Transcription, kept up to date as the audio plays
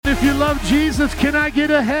You love Jesus? Can I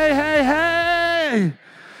get a hey, hey, hey?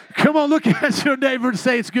 Come on, look at your neighbor and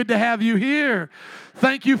say, it's good to have you here.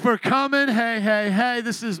 Thank you for coming. Hey, hey, hey.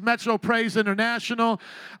 This is Metro Praise International.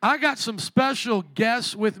 I got some special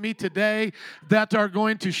guests with me today that are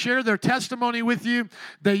going to share their testimony with you.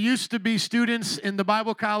 They used to be students in the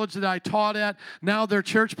Bible college that I taught at. Now they're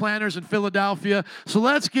church planners in Philadelphia. So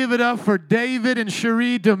let's give it up for David and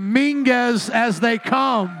Cherie Dominguez as they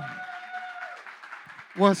come.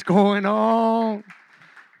 What's going on?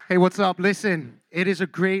 Hey, what's up? Listen, it is a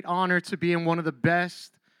great honor to be in one of the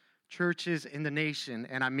best churches in the nation,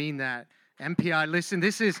 and I mean that. MPI, listen,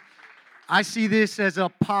 I see this as a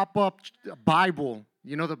pop-up Bible.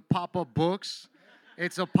 You know the pop-up books?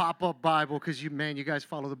 It's a pop-up Bible because you guys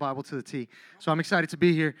follow the Bible to the T. So I'm excited to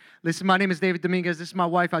be here. Listen, my name is David Dominguez. This is my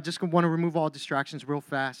wife. I just want to remove all distractions real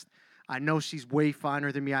fast. I know she's way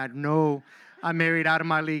finer than me. I know I'm married out of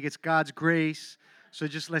my league. It's God's grace. So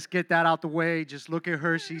just let's get that out the way. Just look at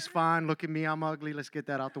her. She's fine. Look at me. I'm ugly. Let's get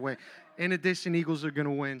that out the way. In addition, Eagles are going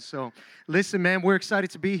to win. So listen, man, we're excited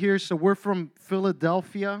to be here. So we're from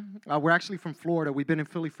Philadelphia. We're actually from Florida. We've been in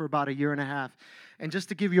Philly for about a year and a half. And just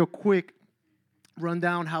to give you a quick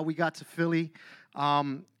rundown how we got to Philly,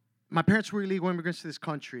 my parents were illegal immigrants to this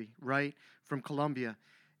country, right, from Colombia.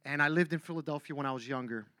 And I lived in Philadelphia when I was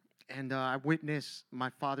younger. And I witnessed my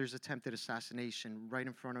father's attempted assassination right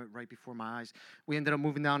before my eyes. We ended up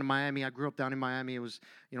moving down to Miami. I grew up down in Miami. It was,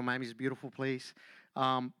 Miami's a beautiful place.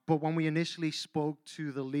 But when we initially spoke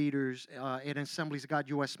to the leaders at Assemblies of God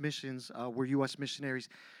U.S. Missions, we're U.S. missionaries,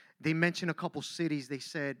 they mentioned a couple cities. They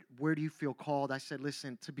said, where do you feel called? I said,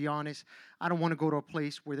 listen, to be honest, I don't want to go to a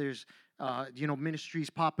place where there's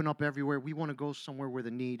ministries popping up everywhere. We want to go somewhere where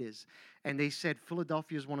the need is. And they said,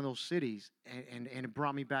 Philadelphia is one of those cities. And it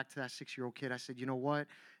brought me back to that 6-year-old kid. I said, you know what?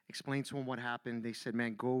 Explain to him what happened. They said,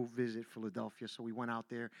 man, go visit Philadelphia. So we went out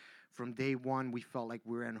there. From day one, we felt like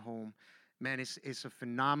we were at home. Man, it's a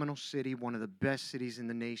phenomenal city, one of the best cities in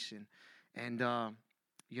the nation. And,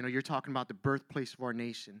 you're talking about the birthplace of our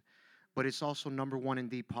nation. But it's also number one in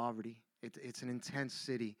deep poverty. It's an intense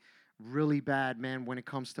city. Really bad, man, when it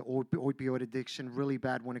comes to opioid addiction, really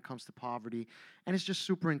bad when it comes to poverty. And it's just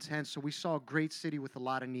super intense. So we saw a great city with a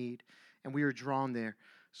lot of need, and we were drawn there.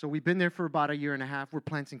 So we've been there for about a year and a half. We're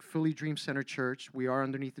planting Philly Dream Center Church. We are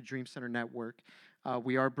underneath the Dream Center Network.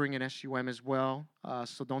 We are bringing SUM as well.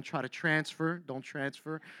 So don't try to transfer. Don't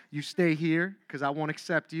transfer. You stay here because I won't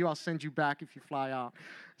accept you. I'll send you back if you fly out.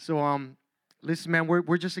 So listen, man,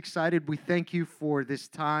 we're just excited. We thank you for this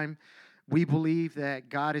time. We believe that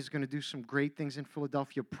God is going to do some great things in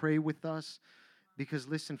Philadelphia. Pray with us because,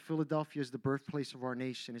 listen, Philadelphia is the birthplace of our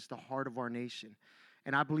nation. It's the heart of our nation.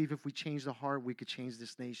 And I believe if we change the heart, we could change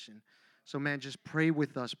this nation. So, man, just pray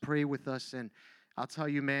with us. Pray with us. And I'll tell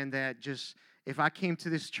you, man, that just if I came to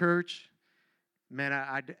this church, man,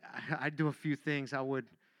 I'd do a few things. I would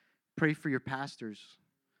pray for your pastors.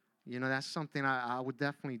 That's something I would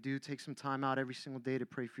definitely do. Take some time out every single day to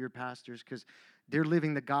pray for your pastors because they're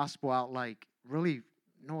living the gospel out like really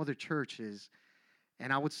no other church is.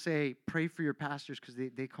 And I would say pray for your pastors because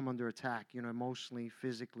they come under attack, emotionally,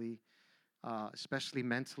 physically, especially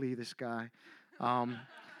mentally, this guy.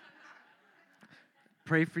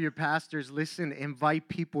 Pray for your pastors. Listen, invite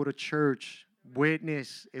people to church.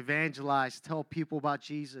 Witness, evangelize, tell people about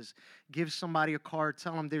Jesus. Give somebody a card.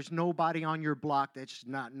 Tell them there's nobody on your block that should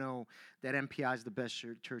not know that MPI is the best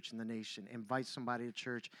church in the nation. Invite somebody to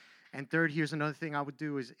church. And third, here's another thing I would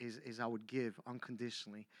do is I would give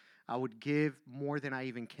unconditionally. I would give more than I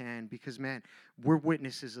even can because, man, we're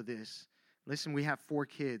witnesses of this. Listen, we have 4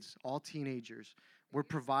 kids, all teenagers. We're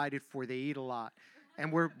provided for. They eat a lot.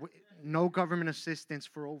 And we're no government assistance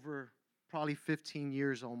for over probably 15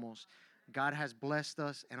 years almost. God has blessed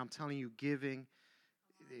us, and I'm telling you, giving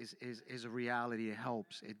is a reality. It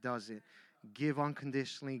helps. It does it. Give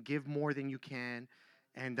unconditionally. Give more than you can.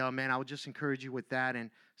 And, man, I would just encourage you with that.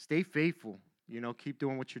 And stay faithful. Keep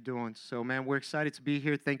doing what you're doing. So, man, we're excited to be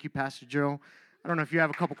here. Thank you, Pastor Joe. I don't know if you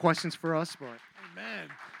have a couple questions for us, but. Amen.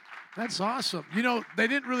 That's awesome. They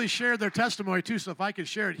didn't really share their testimony, too, so if I could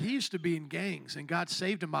share it, he used to be in gangs, and God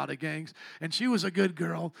saved him out of gangs, and she was a good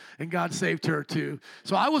girl, and God saved her, too.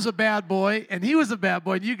 So I was a bad boy, and he was a bad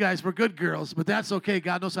boy, and you guys were good girls, but that's okay.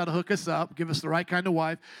 God knows how to hook us up, give us the right kind of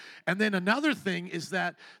wife. And then another thing is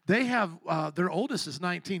that they have, their oldest is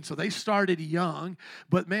 19, so they started young,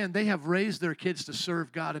 but, man, they have raised their kids to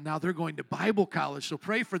serve God, and now they're going to Bible college, so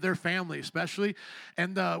pray for their family especially.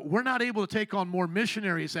 And we're not able to take on more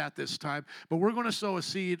missionaries at this time, but we're going to sow a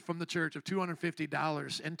seed from the church of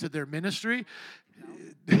 $250 into their ministry.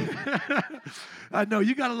 I know,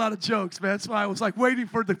 you got a lot of jokes, man. That's why I was like waiting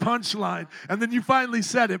for the punchline. And then you finally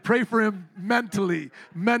said it. Pray for him mentally.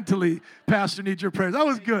 Mentally, Pastor needs your prayers. That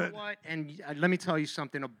was good. What? And let me tell you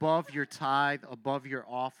something. Above your tithe, above your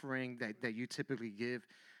offering that you typically give,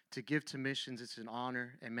 to give to missions, it's an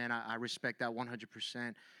honor. And, man, I respect that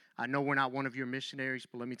 100%. I know we're not one of your missionaries,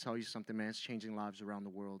 but let me tell you something, man. It's changing lives around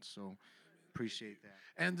the world, so appreciate that.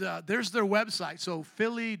 And there's their website. So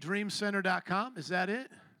PhillyDreamCenter.com, is that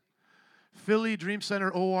it?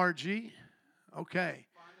 PhillyDreamCenter.org. Okay.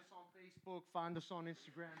 Find us on Facebook. Find us on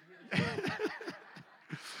Instagram.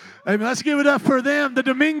 Hey, let's give it up for them, the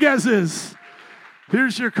Dominguezes.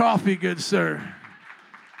 Here's your coffee, good sir.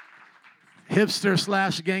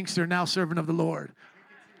 Hipster / gangster, now servant of the Lord.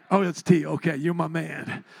 Oh, it's tea. Okay, you're my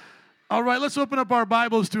man. All right, let's open up our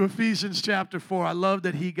Bibles to Ephesians chapter 4. I love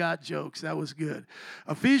that he got jokes. That was good.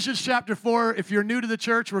 Ephesians chapter 4, if you're new to the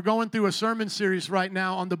church, we're going through a sermon series right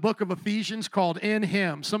now on the book of Ephesians called In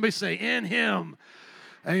Him. Somebody say, In Him.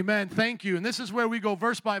 Amen. Thank you. And this is where we go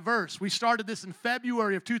verse by verse. We started this in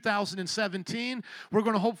February of 2017. We're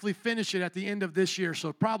going to hopefully finish it at the end of this year,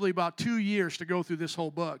 so probably about 2 years to go through this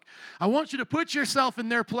whole book. I want you to put yourself in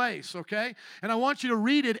their place, okay? And I want you to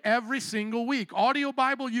read it every single week. Audio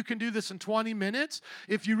Bible, you can do this in 20 minutes.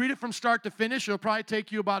 If you read it from start to finish, it'll probably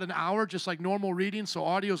take you about an hour, just like normal reading, so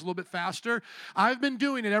audio is a little bit faster. I've been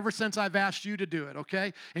doing it ever since I've asked you to do it,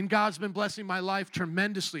 okay? And God's been blessing my life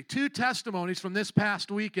tremendously. 2 testimonies from this past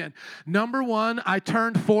weekend. Number 1, I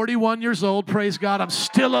turned 41 years old. Praise God, I'm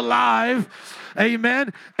still alive.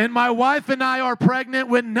 Amen. And my wife and I are pregnant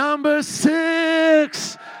with number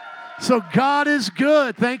 6. So God is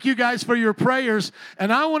good. Thank you guys for your prayers.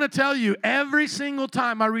 And I want to tell you, every single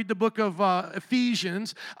time I read the book of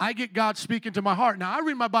Ephesians, I get God speaking to my heart. Now, I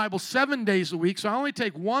read my Bible 7 days a week, so I only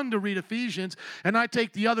take 1 to read Ephesians, and I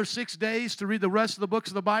take the other 6 days to read the rest of the books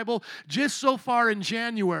of the Bible. Just so far in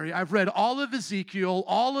January, I've read all of Ezekiel,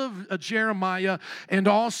 all of Jeremiah, and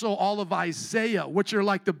also all of Isaiah, which are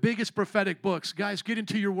like the biggest prophetic books. Guys, get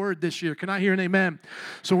into your word this year. Can I hear an amen?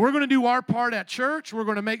 So we're going to do our part at church. We're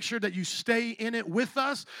going to make sure that you stay in it with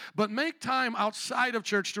us, but make time outside of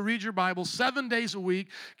church to read your Bible 7 days a week.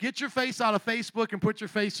 Get your face out of Facebook and put your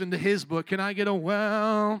face into his book. Can I get a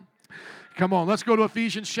well? Come on, let's go to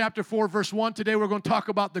Ephesians chapter 4, verse 1. Today we're going to talk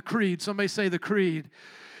about the creed. Somebody say the creed.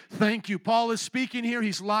 Thank you. Paul is speaking here.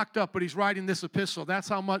 He's locked up, but he's writing this epistle. That's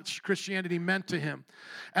how much Christianity meant to him.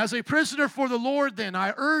 As a prisoner for the Lord, then,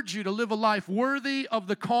 I urge you to live a life worthy of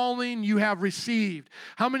the calling you have received.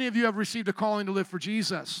 How many of you have received a calling to live for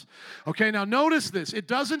Jesus? Okay, now notice this. It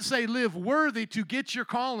doesn't say live worthy to get your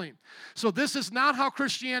calling. So this is not how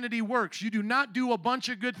Christianity works. You do not do a bunch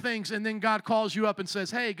of good things and then God calls you up and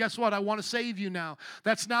says, hey, guess what? I want to save you now.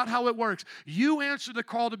 That's not how it works. You answer the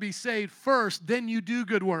call to be saved first, then you do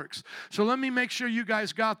good work. So let me make sure you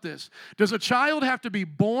guys got this. Does a child have to be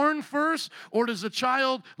born first, or does a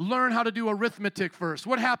child learn how to do arithmetic first?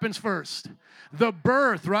 What happens first? The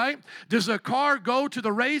birth, right? Does a car go to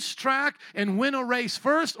the racetrack and win a race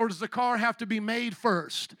first, or does the car have to be made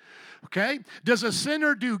first? Okay? Does a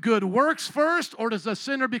sinner do good works first, or does a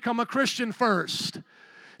sinner become a Christian first?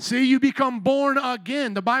 See, you become born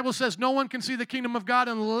again. The Bible says no one can see the kingdom of God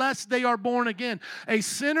unless they are born again. A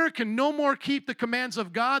sinner can no more keep the commands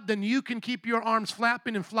of God than you can keep your arms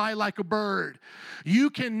flapping and fly like a bird. You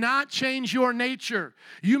cannot change your nature.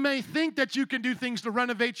 You may think that you can do things to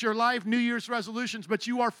renovate your life, New Year's resolutions, but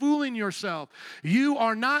you are fooling yourself. You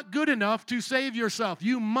are not good enough to save yourself.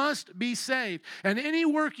 You must be saved. And any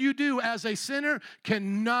work you do as a sinner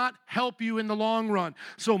cannot help you in the long run.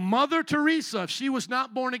 So Mother Teresa, if she was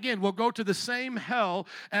not born again, will go to the same hell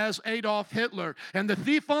as Adolf Hitler. And the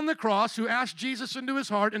thief on the cross who asked Jesus into his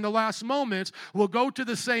heart in the last moments will go to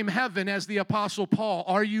the same heaven as the Apostle Paul.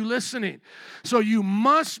 Are you listening? So you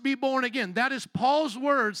must be born again. That is Paul's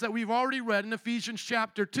words that we've already read in Ephesians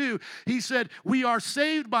chapter 2. He said, we are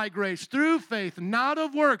saved by grace through faith, not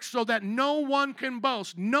of works, so that no one can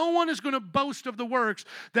boast. No one is going to boast of the works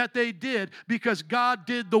that they did because God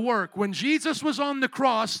did the work. When Jesus was on the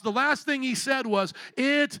cross, the last thing he said was,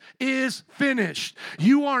 it is finished.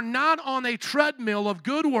 You are not on a treadmill of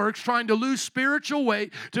good works trying to lose spiritual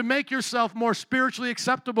weight to make yourself more spiritually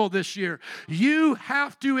acceptable this year. You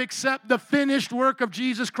have to accept the finished work of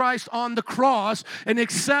Jesus Christ on the cross and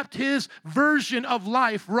accept his version of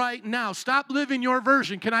life right now. Stop living your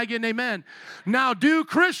version. Can I get an amen? Now, do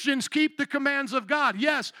Christians keep the commands of God?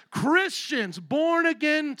 Yes, Christians, born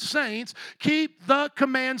again saints, keep the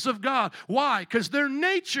commands of God. Why? Because their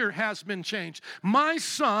nature has been changed. My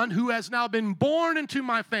son, who has now been born into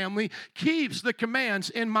my family, keeps the commands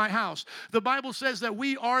in my house. The Bible says that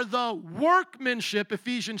we are the workmanship,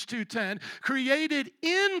 Ephesians 2:10, created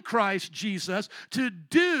in Christ Jesus to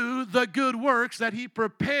do the good works that he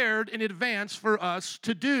prepared in advance for us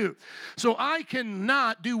to do. So I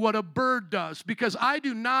cannot do what a bird does because I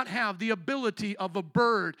do not have the ability of a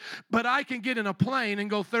bird, but I can get in a plane and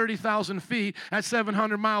go 30,000 feet at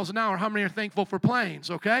 700 miles an hour. How many are thankful for planes,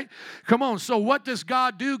 okay? Come on, so what does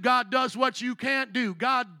God do? God does what you can't do.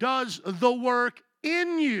 God does the work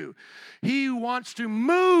in you. He wants to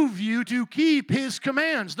move you to keep his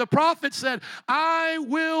commands. The prophet said, I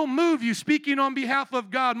will move you. Speaking on behalf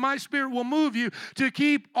of God, my spirit will move you to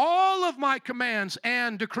keep all of my commands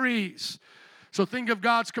and decrees. So think of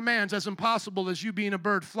God's commands as impossible as you being a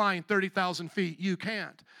bird flying 30,000 feet. You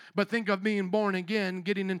can't. But think of being born again,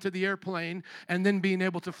 getting into the airplane, and then being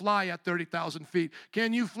able to fly at 30,000 feet.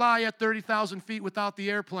 Can you fly at 30,000 feet without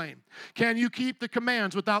the airplane? Can you keep the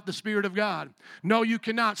commands without the Spirit of God? No, you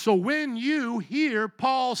cannot. So when you hear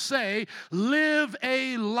Paul say, live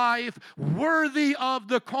a life worthy of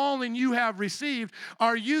the calling you have received,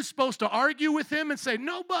 are you supposed to argue with him and say,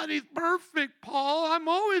 nobody's perfect, Paul. I'm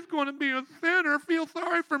always going to be a sinner. Feel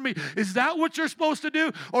sorry for me. Is that what you're supposed to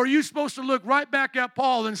do? Or are you supposed to look right back at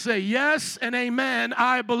Paul and say, yes and amen,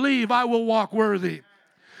 I believe I will walk worthy?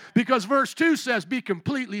 Because verse 2 says, be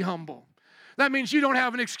completely humble. That means you don't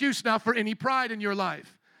have an excuse now for any pride in your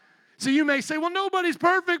life. So you may say, well, nobody's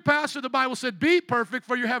perfect, Pastor. The Bible said, be perfect,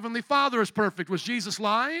 for your heavenly Father is perfect. Was Jesus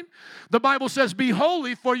lying? The Bible says, be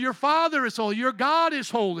holy, for your Father is holy. Your God is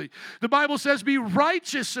holy. The Bible says, be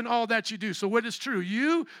righteous in all that you do. So what is true,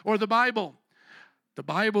 you or the Bible? The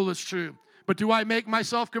Bible is true. But do I make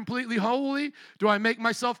myself completely holy? Do I make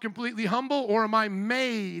myself completely humble? Or am I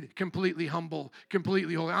made completely humble,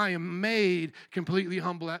 completely holy? I am made completely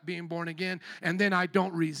humble at being born again. And then I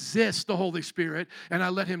don't resist the Holy Spirit, and I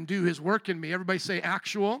let him do his work in me. Everybody say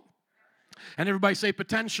actual, and everybody say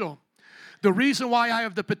potential. The reason why I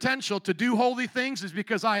have the potential to do holy things is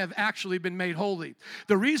because I have actually been made holy.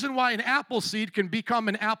 The reason why an apple seed can become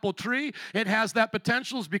an apple tree, it has that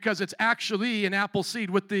potential, is because it's actually an apple seed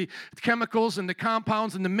with the chemicals and the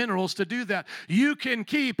compounds and the minerals to do that. You can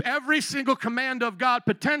keep every single command of God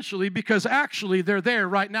potentially because actually they're there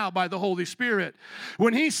right now by the Holy Spirit.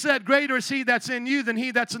 When he said, greater is he that's in you than he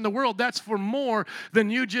that's in the world, that's for more than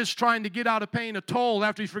you just trying to get out of paying a toll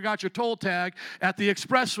after you forgot your toll tag at the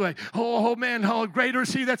expressway. Oh man, how greater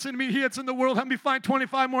is he that's in me, he that's in the world. Let me find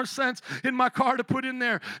 25 more cents in my car to put in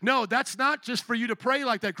there. No, that's not just for you to pray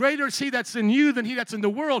like that. Greater is he that's in you than he that's in the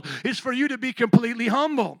world. It's for you to be completely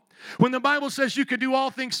humble. When the Bible says you can do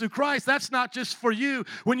all things through Christ, that's not just for you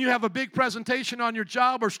when you have a big presentation on your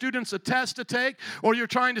job or students a test to take or you're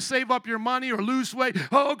trying to save up your money or lose weight.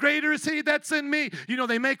 Oh, greater is he that's in me. You know,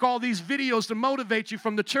 they make all these videos to motivate you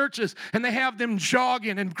from the churches, and they have them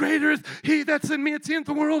jogging, and greater is he that's in me. It's in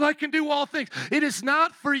the world. I can do all things. It is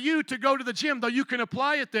not for you to go to the gym, though you can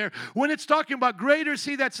apply it there. When it's talking about greater is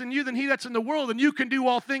he that's in you than he that's in the world, and you can do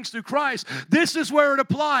all things through Christ, this is where it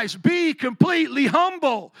applies. Be completely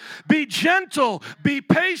humble. Be gentle, be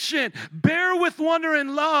patient, bear with one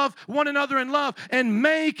another in love, and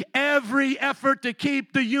make every effort to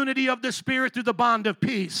keep the unity of the Spirit through the bond of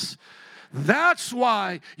peace. That's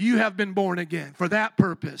why you have been born again, for that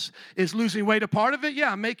purpose. Is losing weight a part of it?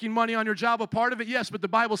 Yeah. Making money on your job a part of it? Yes. But the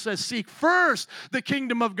Bible says, seek first the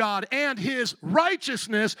kingdom of God and his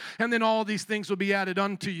righteousness, and then all these things will be added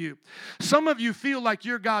unto you. Some of you feel like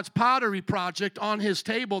you're God's pottery project on his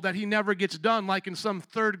table that he never gets done, like in some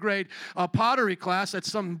third grade pottery class at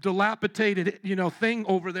some dilapidated, thing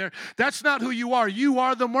over there. That's not who you are. You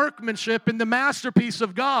are the workmanship and the masterpiece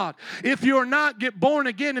of God. If you're not, get born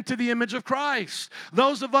again into the image of Christ.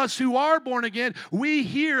 Those of us who are born again, we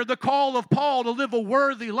hear the call of Paul to live a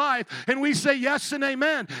worthy life, and we say yes and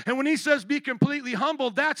amen. And when he says be completely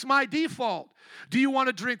humble, that's my default. Do you want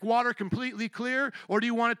to drink water completely clear, or do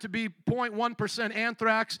you want it to be 0.1%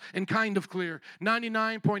 anthrax and kind of clear?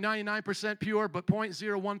 99.99% pure, but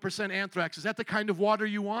 0.01% anthrax. Is that the kind of water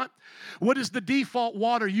you want? What is the default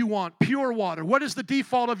water you want? Pure water. What is the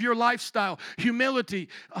default of your lifestyle? Humility,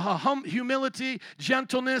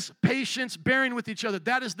 gentleness, patience, bearing with each other.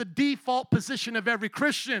 That is the default position of every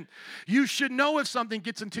Christian. You should know if something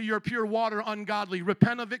gets into your pure water ungodly.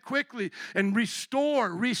 Repent of it quickly and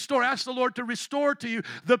restore. Ask the Lord to restore to you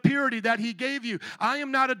the purity that he gave you. I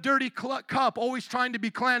am not a dirty cup always trying to be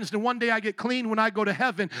cleansed, and one day I get clean when I go to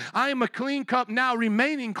heaven. I am a clean cup now,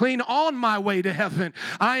 remaining clean on my way to heaven.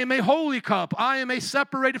 I am a holy cup. I am a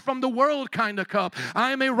separated from the world kind of cup.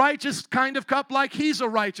 I am a righteous kind of cup like he's a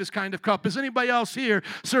righteous kind of cup. Is anybody else here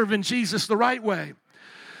serving Jesus the right way?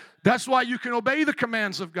 That's why you can obey the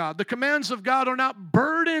commands of God. The commands of God are not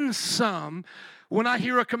burdensome. When I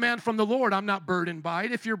hear a command from the Lord, I'm not burdened by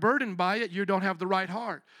it. If you're burdened by it, you don't have the right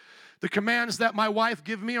heart. The commands that my wife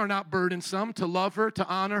give me are not burdensome, to love her, to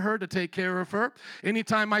honor her, to take care of her.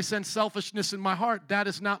 Anytime I sense selfishness in my heart, that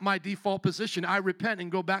is not my default position. I repent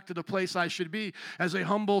and go back to the place I should be as a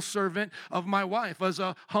humble servant of my wife, as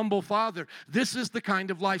a humble father. This is the kind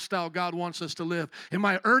of lifestyle God wants us to live. Am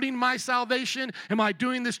I earning my salvation? Am I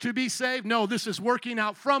doing this to be saved? No, this is working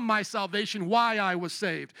out from my salvation why I was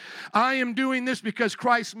saved. I am doing this because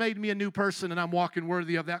Christ made me a new person and I'm walking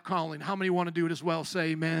worthy of that calling. How many want to do it as well?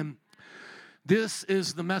 Say amen. This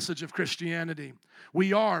is the message of Christianity.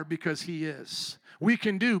 We are because He is. We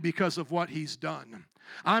can do because of what He's done.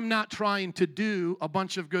 I'm not trying to do a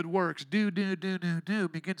bunch of good works. Do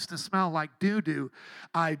begins to smell like do.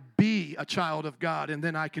 I be a child of God, and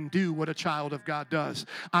then I can do what a child of God does.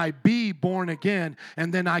 I be born again,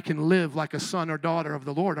 and then I can live like a son or daughter of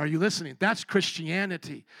the Lord. Are you listening? That's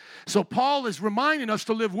Christianity. So Paul is reminding us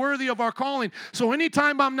to live worthy of our calling. So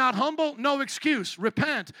anytime I'm not humble, no excuse.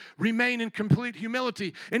 Repent. Remain in complete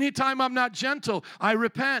humility. Anytime I'm not gentle, I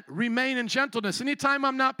repent. Remain in gentleness. Anytime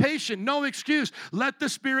I'm not patient, no excuse. Let the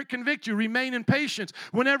Spirit convict you. Remain in patience.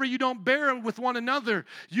 Whenever you don't bear with one another,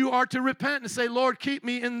 you are to repent and say, Lord, keep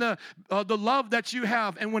me in the love that you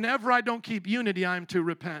have. And whenever I don't keep unity, I am to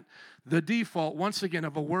repent. The default, once again,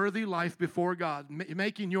 of a worthy life before God,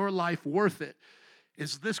 making your life worth it,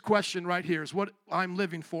 is this question right here. Is what I'm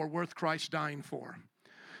living for worth Christ dying for?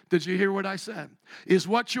 Did you hear what I said? Is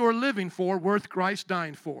what you're living for worth Christ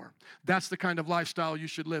dying for? That's the kind of lifestyle you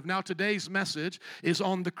should live. Now, today's message is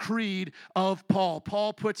on the creed of Paul.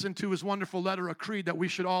 Paul puts into his wonderful letter a creed that we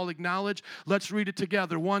should all acknowledge. Let's read it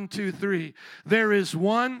together. 1, 2, 3. There is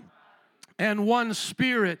one and one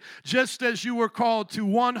Spirit, just as you were called to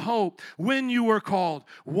one hope when you were called.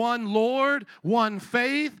 One Lord, one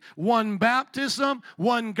faith, one baptism,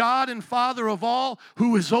 one God and Father of all,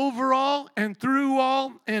 who is over all and through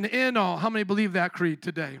all and in all. How many believe that creed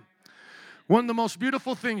today? One of the most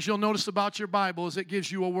beautiful things you'll notice about your Bible is it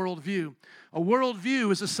gives you a worldview. A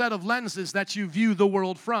worldview is a set of lenses that you view the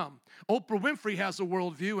world from. Oprah Winfrey has a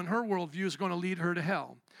worldview, and her worldview is going to lead her to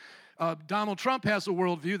hell. Donald Trump has a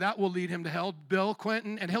worldview. That will lead him to hell. Bill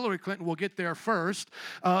Clinton and Hillary Clinton will get there first.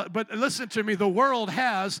 But listen to me. The world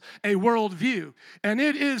has a worldview. And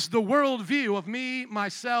it is the worldview of me,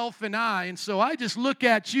 myself, and I. And so I just look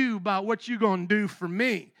at you about what you're going to do for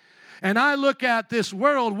me. And I look at this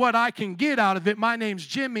world, what I can get out of it. My name's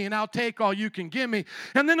Jimmy, and I'll take all you can give me.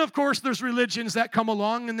 And then, of course, there's religions that come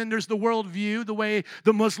along, and then there's the worldview, the way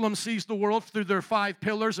the Muslim sees the world through their 5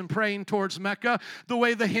 pillars and praying towards Mecca, the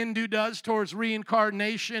way the Hindu does towards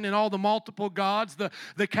reincarnation and all the multiple gods,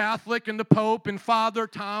 the Catholic and the Pope and Father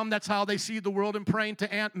Tom, that's how they see the world, and praying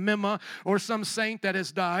to Aunt Mima or some saint that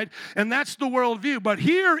has died. And that's the worldview. But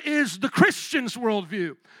here is the Christian's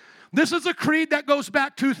worldview. This is a creed that goes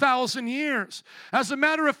back 2,000 years. As a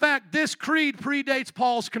matter of fact, this creed predates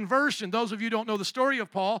Paul's conversion. Those of you who don't know the story of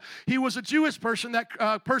Paul, he was a Jewish person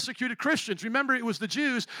that persecuted Christians. Remember, it was the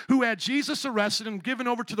Jews who had Jesus arrested and given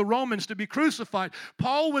over to the Romans to be crucified.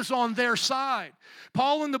 Paul was on their side.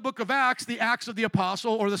 Paul in the book of Acts, the Acts of the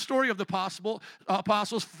Apostle, or the story of the Apostles,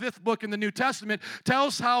 5th book in the New Testament,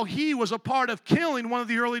 tells how he was a part of killing one of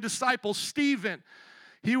the early disciples, Stephen.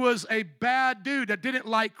 He was a bad dude that didn't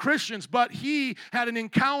like Christians, but he had an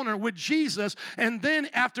encounter with Jesus, and then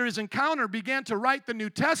after his encounter began to write the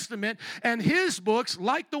New Testament, and his books,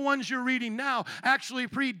 like the ones you're reading now, actually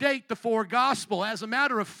predate the 4 Gospels. As a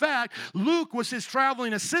matter of fact, Luke was his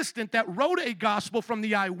traveling assistant that wrote a gospel from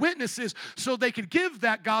the eyewitnesses so they could give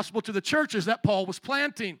that gospel to the churches that Paul was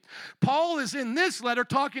planting. Paul is in this letter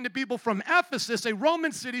talking to people from Ephesus, a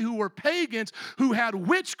Roman city who were pagans, who had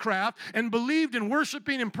witchcraft and believed in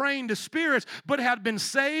worshiping and praying to spirits, but had been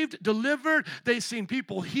saved, delivered. They'd seen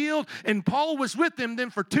people healed, and Paul was with them then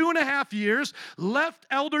for 2.5 years, left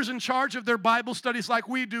elders in charge of their Bible studies like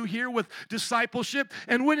we do here with discipleship,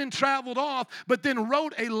 and went and traveled off, but then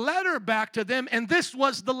wrote a letter back to them, and this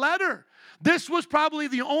was the letter. This was probably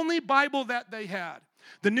the only Bible that they had.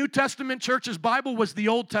 The New Testament church's Bible was the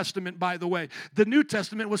Old Testament, by the way. The New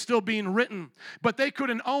Testament was still being written, but they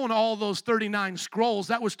couldn't own all those 39 scrolls.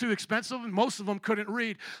 That was too expensive, and most of them couldn't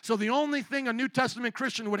read. So the only thing a New Testament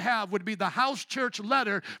Christian would have would be the house church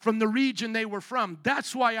letter from the region they were from.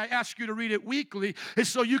 That's why I ask you to read it weekly, is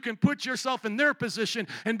so you can put yourself in their position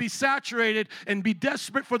and be saturated and be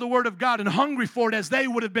desperate for the Word of God and hungry for it as they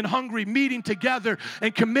would have been hungry, meeting together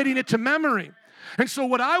and committing it to memory. And so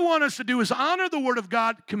what I want us to do is honor the Word of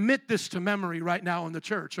God, commit this to memory right now in the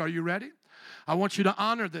church. Are you ready? I want you to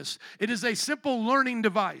honor this. It is a simple learning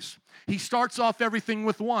device. He starts off everything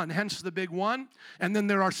with one, hence the big one. And then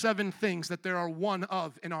there are 7 things that there are one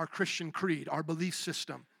of in our Christian creed, our belief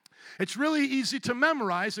system. It's really easy to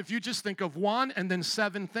memorize if you just think of 1 and then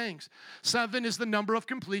 7 things. 7 is the number of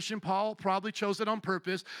completion. Paul probably chose it on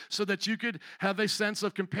purpose so that you could have a sense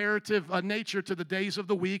of comparative nature to the days of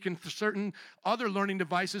the week and certain other learning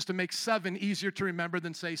devices to make 7 easier to remember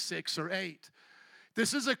than, say, 6 or 8.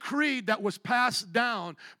 This is a creed that was passed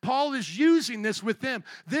down. Paul is using this with them.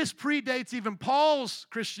 This predates even Paul's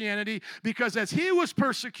Christianity because as he was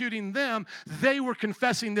persecuting them, they were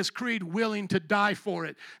confessing this creed, willing to die for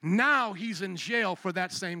it. Now he's in jail for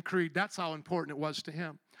that same creed. That's how important it was to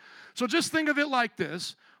him. So just think of it like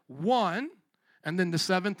this. 1, and then the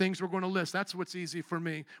 7 things we're going to list. That's what's easy for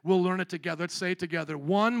me. We'll learn it together. Let's say it together.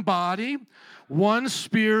 1 body, 1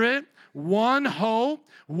 spirit, 1 hope,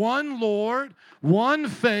 1 Lord, 1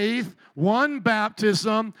 faith, 1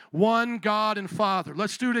 baptism, 1 God and Father.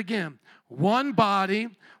 Let's do it again. 1 body,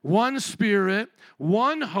 1 spirit,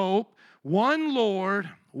 1 hope, 1 Lord,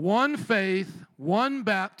 1 faith, 1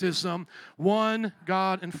 baptism, 1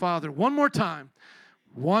 God and Father. One more time.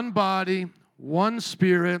 1 body, 1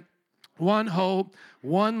 spirit, 1 hope,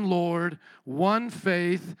 1 Lord, 1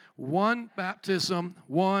 faith, 1 baptism,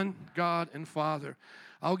 1 God and Father.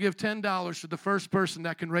 I'll give $10 to the first person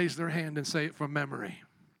that can raise their hand and say it from memory.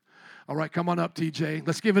 All right, come on up, TJ.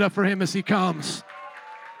 Let's give it up for him as he comes.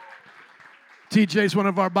 TJ's one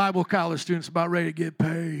of our Bible college students about ready to get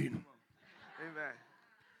paid. Amen.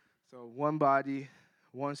 So 1 body,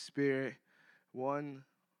 1 spirit, 1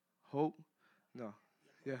 hope. No.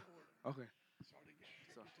 Yeah. Okay. So,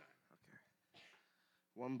 okay.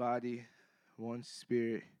 1 body, 1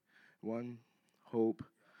 spirit, 1 hope,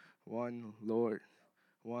 1 Lord,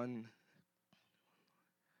 1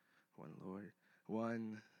 Lord,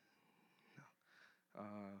 1.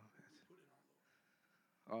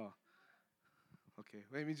 Okay.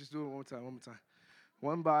 Let me just do it one more time.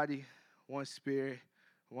 1 body, 1 spirit,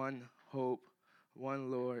 1 hope,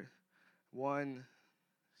 1 Lord, 1.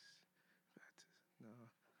 No.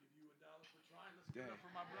 Give you $1 for trying. Let's give it up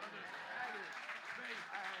for my brother.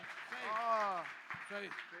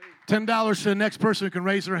 Faith. $10 to the next person who can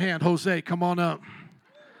raise their hand. Jose, come on up.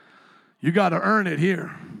 You got to earn it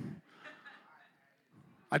here.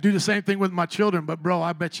 I do the same thing with my children, but bro,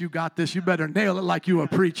 I bet you got this. You better nail it like you a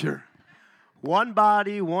preacher. 1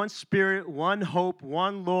 body, 1 spirit, 1 hope,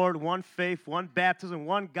 1 Lord, 1 faith, 1 baptism,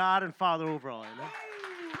 1 God and Father overall. Amen.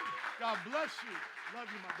 God bless you. Love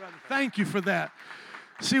you, my brother. Thank you for that.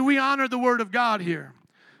 See, we honor the Word of God here.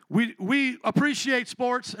 We appreciate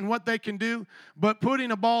sports and what they can do, but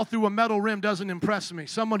putting a ball through a metal rim doesn't impress me.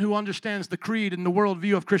 Someone who understands the creed and the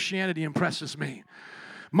worldview of Christianity impresses me.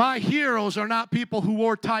 My heroes are not people who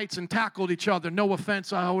wore tights and tackled each other. No offense,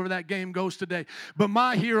 however that game goes today. But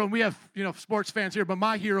my hero, and we have sports fans here, but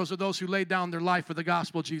my heroes are those who laid down their life for the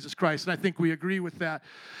gospel of Jesus Christ, and I think we agree with that.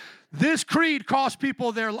 This creed cost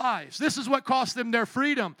people their lives. This is what cost them their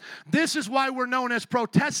freedom. This is why we're known as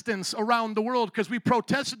Protestants around the world, because we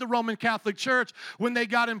protested the Roman Catholic Church when they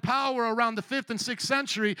got in power around the 5th and 6th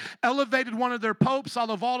century, elevated one of their popes out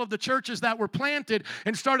of all of the churches that were planted,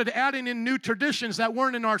 and started adding in new traditions that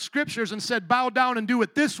weren't in our scriptures and said, bow down and do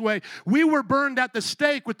it this way. We were burned at the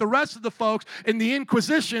stake with the rest of the folks in the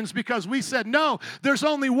Inquisitions because we said, no, there's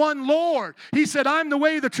only one Lord. He said, I'm the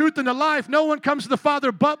way, the truth, and the life. No one comes to the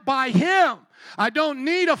Father but by Him. I don't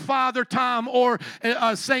need a Father Tom or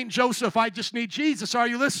Saint Joseph. I just need Jesus. Are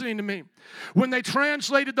you listening to me? When they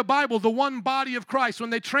translated the Bible, the one body of Christ,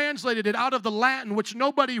 when they translated it out of the Latin, which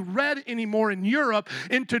nobody read anymore in Europe,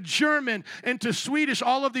 into German, into Swedish,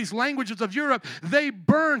 all of these languages of Europe, they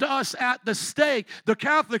burned us at the stake, the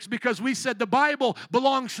Catholics, because we said the Bible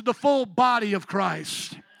belongs to the full body of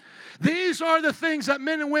Christ. These are the things that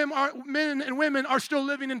men and women are still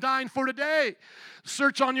living and dying for today.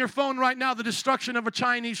 Search on your phone right now the destruction of a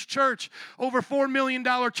Chinese church. Over $4 million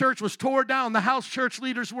church was torn down. The house church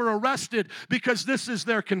leaders were arrested because this is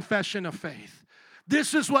their confession of faith.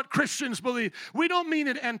 This is what Christians believe. We don't mean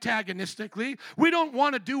it antagonistically. We don't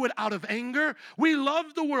want to do it out of anger. We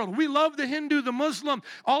love the world. We love the Hindu, the Muslim,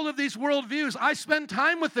 all of these worldviews. I spend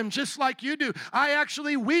time with them just like you do. I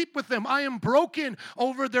actually weep with them. I am broken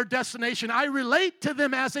over their destination. I relate to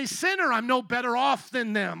them as a sinner. I'm no better off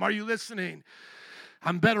than them. Are you listening?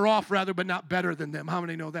 I'm better off rather, but not better than them. How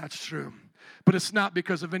many know that's true? But it's not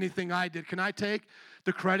because of anything I did. Can I take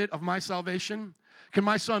the credit of my salvation? Can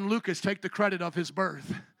my son Lucas take the credit of his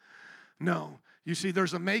birth? No. You see,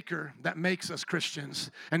 there's a maker that makes us Christians.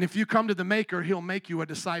 And if you come to the maker, he'll make you a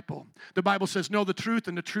disciple. The Bible says, know the truth,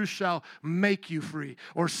 and the truth shall make you free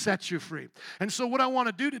or set you free. And so what I want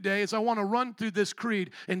to do today is I want to run through this creed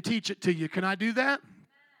and teach it to you. Can I do that?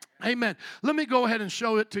 Amen. Let me go ahead and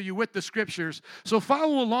show it to you with the scriptures. So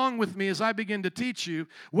follow along with me as I begin to teach you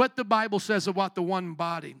what the Bible says about the one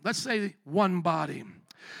body. Let's say one body.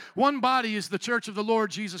 One body is the church of the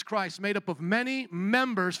Lord Jesus Christ, made up of many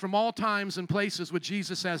members from all times and places with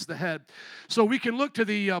Jesus as the head. So we can look to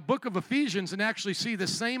the book of Ephesians and actually see the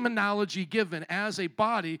same analogy given as a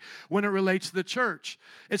body when it relates to the church.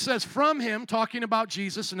 It says, from him, talking about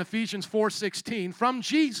Jesus in Ephesians 4:16, from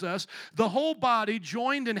Jesus, the whole body,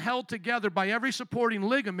 joined and held together by every supporting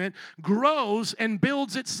ligament, grows and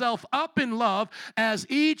builds itself up in love as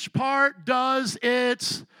each part does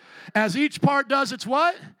its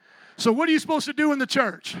what? So what are you supposed to do in the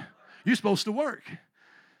church? You're supposed to work.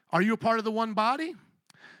 Are you a part of the one body?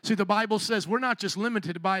 See, the Bible says we're not just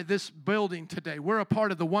limited by this building today. We're a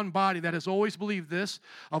part of the one body that has always believed this,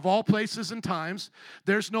 of all places and times.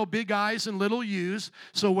 There's no big I's and little U's.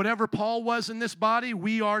 So whatever Paul was in this body,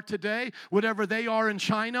 we are today. Whatever they are in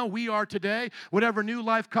China, we are today. Whatever New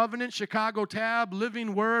Life Covenant, Chicago Tab,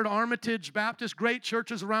 Living Word, Armitage Baptist, great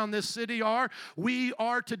churches around this city are, we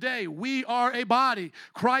are today. We are a body.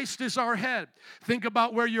 Christ is our head. Think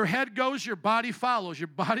about where your head goes, your body follows. Your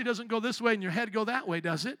body doesn't go this way and your head go that way,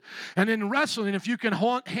 does it? And in wrestling, if you can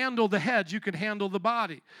handle the head, you can handle the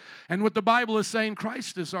body. And what the Bible is saying,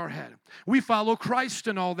 Christ is our head. We follow Christ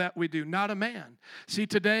in all that we do, not a man. See,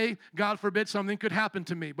 today, God forbid, something could happen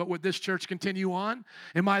to me, but would this church continue on?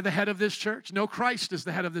 Am I the head of this church? No, Christ is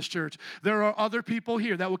the head of this church. There are other people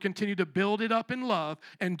here that will continue to build it up in love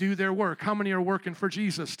and do their work. How many are working for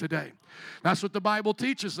Jesus today? That's what the Bible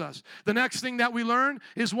teaches us. The next thing that we learn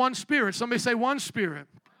is one spirit. Somebody say one spirit.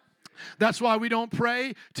 That's why we don't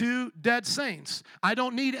pray to dead saints. I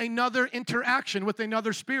don't need another interaction with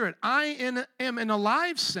another spirit. I am an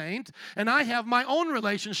alive saint, and I have my own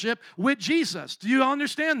relationship with Jesus. Do you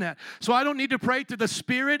understand that? So I don't need to pray to the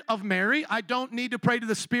spirit of Mary. I don't need to pray to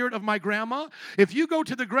the spirit of my grandma. If you go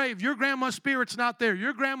to the grave, your grandma's spirit's not there.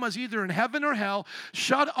 Your grandma's either in heaven or hell,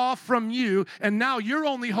 shut off from you, and now your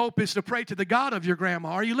only hope is to pray to the God of your grandma.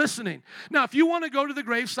 Are you listening? Now, if you want to go to the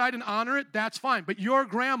gravesite and honor it, that's fine, but your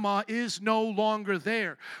grandma is no longer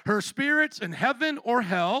there. Her spirit's in heaven or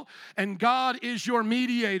hell, and God is your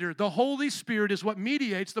mediator. The Holy Spirit is what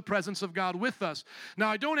mediates the presence of God with us. Now,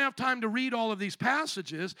 I don't have time to read all of these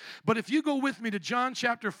passages, but if you go with me to John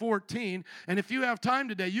chapter 14, and if you have time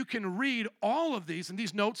today, you can read all of these, and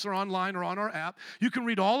these notes are online or on our app. You can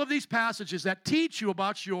read all of these passages that teach you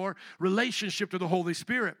about your relationship to the Holy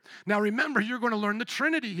Spirit. Now, remember, you're going to learn the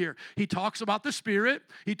Trinity here. He talks about the Spirit,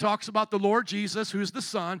 he talks about the Lord Jesus, who's the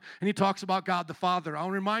Son, and he talks about God the Father.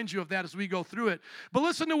 I'll remind you of that as we go through it. But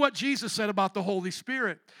listen to what Jesus said about the Holy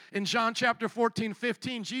Spirit. In John chapter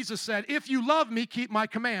 14:15, Jesus said, if you love me, keep my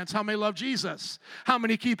commands. How many love Jesus? How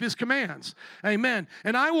many keep his commands? Amen.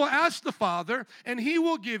 And I will ask the Father, and he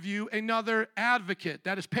will give you another advocate.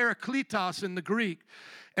 That is parakletos in the Greek.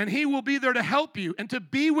 And he will be there to help you and to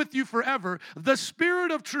be with you forever, the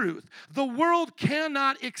Spirit of truth. The world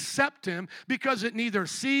cannot accept him because it neither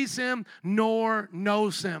sees him nor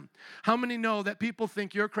knows him. How many know that people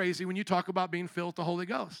think you're crazy when you talk about being filled with the Holy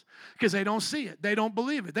Ghost? Because they don't see it. They don't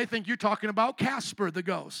believe it. They think you're talking about Casper the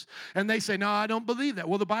ghost. And they say, no, I don't believe that.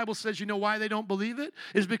 Well, the Bible says, you know why they don't believe it?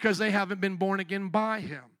 Is because they haven't been born again by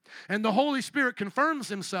him. And the Holy Spirit confirms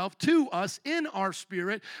himself to us in our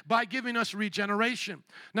spirit by giving us regeneration.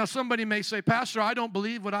 Now, somebody may say, Pastor, I don't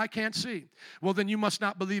believe what I can't see. Well, then you must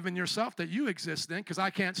not believe in yourself that you exist then, because I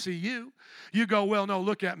can't see you. You go, well, no,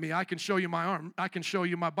 look at me. I can show you my arm. I can show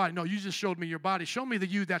you my body. No, you just showed me your body. Show me the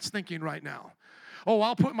you that's thinking right now. Oh,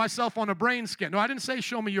 I'll put myself on a brain scan. No, I didn't say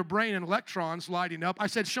show me your brain and electrons lighting up. I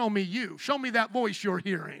said show me you. Show me that voice you're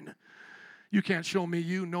hearing. You can't show me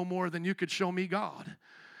you no more than you could show me God.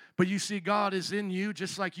 But you see, God is in you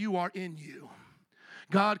just like you are in you.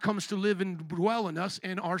 God comes to live and dwell in us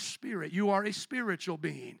in our spirit. You are a spiritual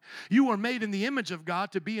being. You are made in the image of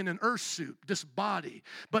God to be in an earth suit, this body.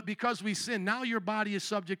 But because we sin, now your body is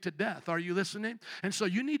subject to death. Are you listening? And so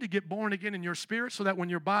you need to get born again in your spirit so that when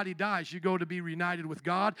your body dies, you go to be reunited with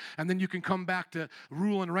God, and then you can come back to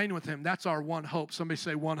rule and reign with him. That's our one hope. Somebody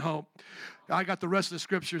say one hope. I got the rest of the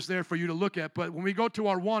scriptures there for you to look at. But when we go to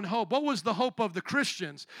our one hope, what was the hope of the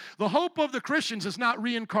Christians? The hope of the Christians is not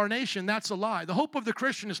reincarnation. That's a lie. The hope of the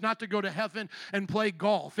Christian is not to go to heaven and play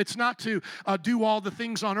golf. It's not to do all the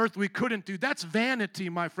things on earth we couldn't do. That's vanity,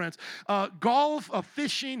 my friends. Golf,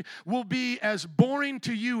 fishing will be as boring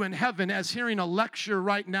to you in heaven as hearing a lecture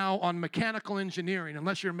right now on mechanical engineering,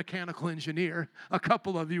 unless you're a mechanical engineer. A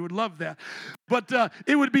couple of you would love that. But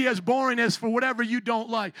it would be as boring as for whatever you don't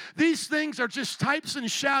like. These things are just types and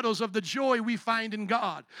shadows of the joy we find in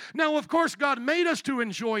God. Now, of course, God made us to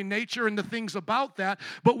enjoy nature and the things about that,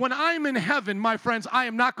 but when I'm in heaven, my friends, I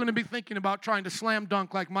am not going to be thinking about trying to slam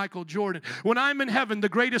dunk like Michael Jordan. When I'm in heaven, the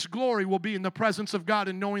greatest glory will be in the presence of God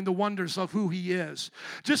and knowing the wonders of who He is.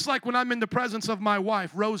 Just like when I'm in the presence of my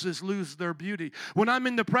wife, roses lose their beauty. When I'm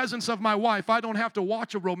in the presence of my wife, I don't have to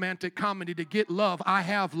watch a romantic comedy to get love. I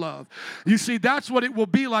have love. You see, that's what it will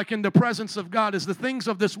be like in the presence of God, is the things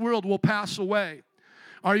of this world will pass away.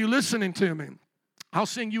 Are you listening to me? I'll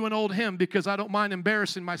sing you an old hymn because I don't mind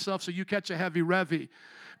embarrassing myself, so you catch a heavy revy,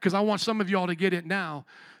 because I want some of y'all to get it now.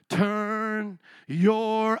 Turn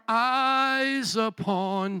your eyes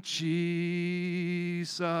upon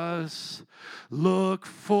Jesus. Look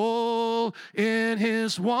full in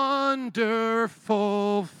His wonderful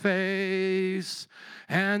face,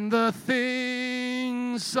 and the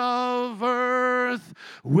things of earth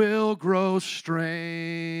will grow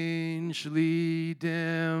strangely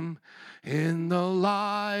dim in the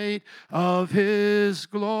light of His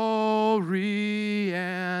glory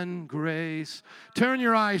and grace. Turn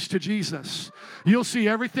your eyes to Jesus. You'll see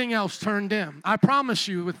everything else turn dim. I promise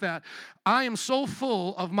you with that. I am so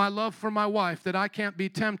full of my love for my wife that I can't be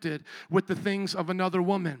tempted with the things of another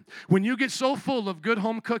woman. When you get so full of good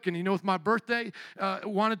home cooking, you know, with my birthday,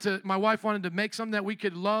 my wife wanted to make something that we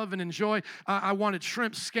could love and enjoy. I wanted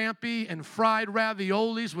shrimp scampi and fried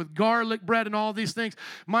raviolis with garlic bread and all these things.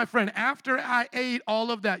 My friend, after I ate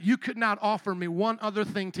all of that, you could not offer me one other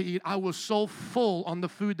thing to eat. I was so full on the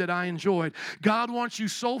food that I enjoyed. God wants you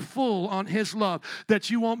so full on His love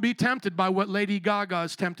that you won't be tempted by what Lady Gaga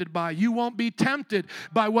is tempted by. You won't be tempted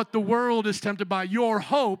by what the world is tempted by. Your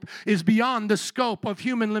hope is beyond the scope of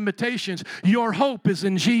human limitations. Your hope is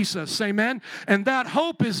in Jesus. Amen? And that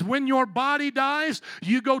hope is when your body dies,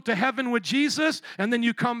 you go to heaven with Jesus, and then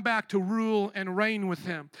you come back to rule and reign with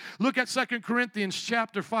Him. Look at 2 Corinthians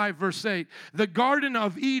chapter 5, verse 8. The Garden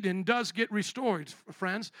of Eden does get restored,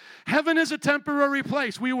 friends. Heaven is a temporary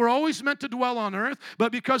place. We were always meant to dwell on earth,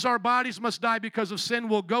 but because our bodies must die because of sin,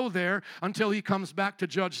 we'll go there until He comes back to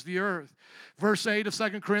judge the earth. Verse 8 of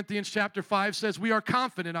 2 Corinthians chapter 5 says, we are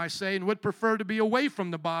confident, I say, and would prefer to be away from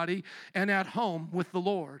the body and at home with the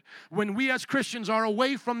Lord. When we as Christians are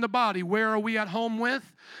away from the body, where are we at home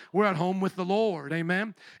with? We're at home with the Lord,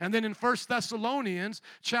 amen? And then in 1 Thessalonians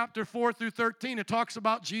chapter 4 through 13, it talks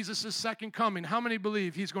about Jesus' second coming. How many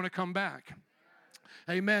believe He's going to come back?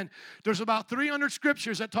 Amen. There's about 300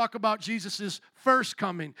 scriptures that talk about Jesus' first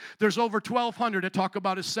coming. There's over 1,200 that talk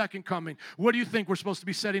about His second coming. What do you think we're supposed to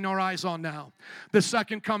be setting our eyes on now? The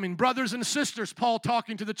second coming. Brothers and sisters, Paul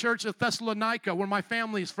talking to the church of Thessalonica, where my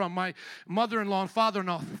family is from, my mother-in-law and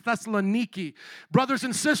father-in-law, Thessaloniki. Brothers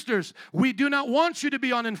and sisters, we do not want you to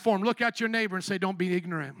be uninformed. Look at your neighbor and say, don't be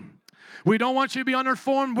ignorant. We don't want you to be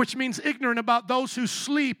uninformed, which means ignorant about those who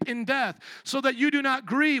sleep in death, so that you do not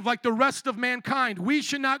grieve like the rest of mankind. We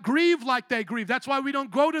should not grieve like they grieve. That's why we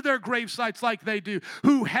don't go to their grave sites like they do,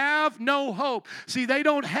 who have no hope. See, they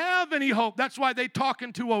don't have any hope. That's why they talk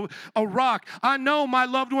into a rock. I know my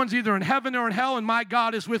loved one's either in heaven or in hell, and my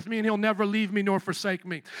God is with me, and He'll never leave me nor forsake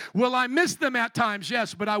me. Will I miss them at times?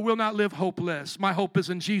 Yes, but I will not live hopeless. My hope is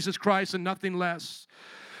in Jesus Christ and nothing less.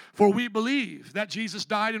 For we believe that Jesus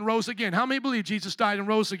died and rose again. How many believe Jesus died and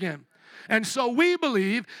rose again? And so we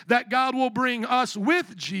believe that God will bring us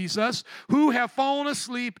with Jesus who have fallen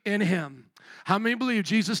asleep in Him. How many believe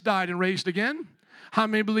Jesus died and raised again? How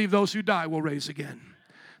many believe those who die will raise again?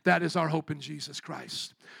 That is our hope in Jesus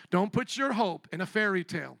Christ. Don't put your hope in a fairy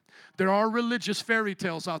tale. There are religious fairy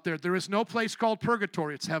tales out there. There is no place called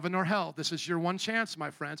purgatory. It's heaven or hell. This is your one chance, my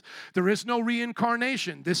friends. There is no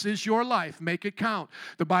reincarnation. This is your life. Make it count.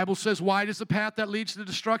 The Bible says, wide is the path that leads to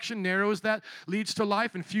destruction, narrow is that leads to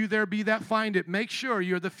life, and few there be that find it. Make sure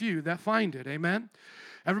you're the few that find it. Amen?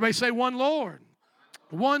 Everybody say, one Lord.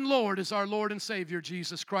 One Lord is our Lord and Savior,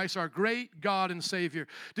 Jesus Christ, our great God and Savior.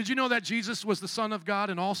 Did you know that Jesus was the Son of God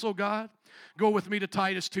and also God? Go with me to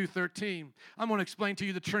Titus 2:13. I'm going to explain to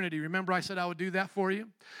you the Trinity. Remember I said I would do that for you?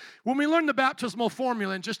 When we learn the baptismal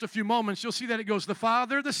formula in just a few moments, you'll see that it goes the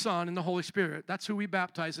Father, the Son, and the Holy Spirit. That's who we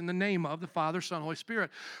baptize in the name of, the Father, Son, Holy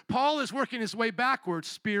Spirit. Paul is working his way backwards,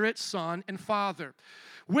 Spirit, Son, and Father.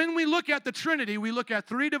 When we look at the Trinity, we look at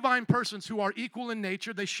three divine persons who are equal in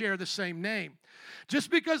nature. They share the same name. Just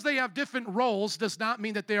because they have different roles does not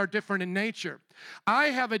mean that they are different in nature. I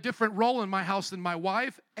have a different role in my house than my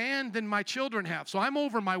wife and than my children have. So I'm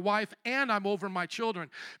over my wife and I'm over my children.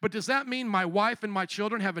 But does that mean my wife and my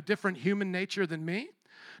children have a different human nature than me?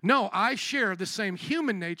 No, I share the same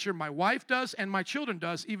human nature my wife does and my children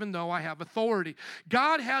does, even though I have authority.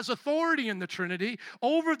 God has authority in the Trinity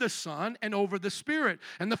over the Son and over the Spirit.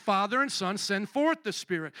 And the Father and Son send forth the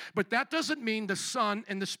Spirit. But that doesn't mean the Son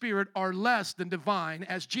and the Spirit are less than divine,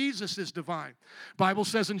 as Jesus is divine. Bible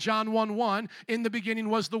says in John 1:1, in the beginning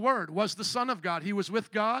was the Word, was the Son of God. He was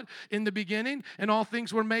with God in the beginning, and all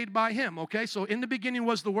things were made by Him. Okay, so in the beginning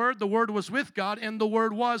was the Word was with God, and the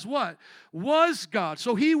Word was what? Was God.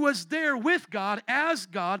 So He was there with God as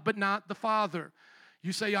God, but not the Father.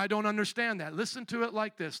 You say, I don't understand that. Listen to it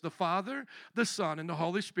like this. The Father, the Son, and the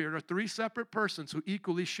Holy Spirit are three separate persons who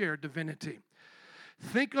equally share divinity.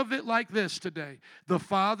 Think of it like this today. The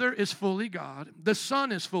Father is fully God, the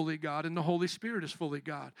Son is fully God, and the Holy Spirit is fully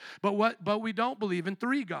God. But we don't believe in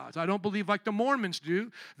three gods. I don't believe like the Mormons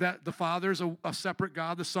do, that the Father is a separate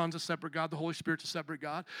God, the Son's a separate God, the Holy Spirit's a separate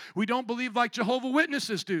God. We don't believe like Jehovah's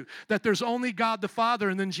Witnesses do, that there's only God the Father,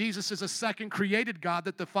 and then Jesus is a second created God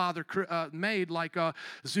that the Father made, like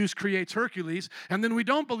Zeus creates Hercules. And then we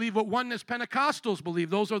don't believe what oneness Pentecostals believe.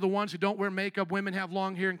 Those are the ones who don't wear makeup, women have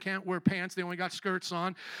long hair and can't wear pants, they only got skirts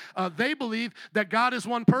on. They believe that God is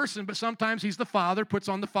one person, but sometimes He's the Father, puts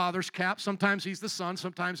on the Father's cap. Sometimes He's the Son,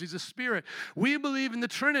 sometimes He's the Spirit. We believe in the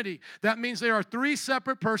Trinity. That means there are three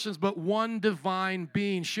separate persons, but one divine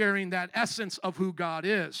being sharing that essence of who God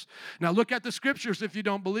is. Now look at the scriptures if you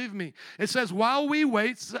don't believe me. It says, while we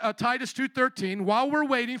wait, Titus 2:13, while we're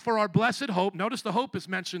waiting for our blessed hope, notice the hope is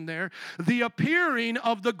mentioned there, the appearing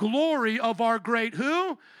of the glory of our great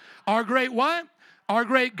who? Our great what? Our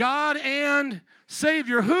great God and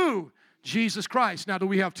Savior, who? Jesus Christ. Now, do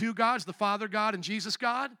we have two gods, the Father God and Jesus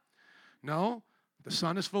God? No. The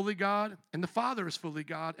Son is fully God, and the Father is fully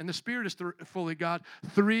God, and the Spirit is fully God,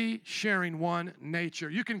 three sharing one nature.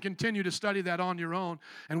 You can continue to study that on your own,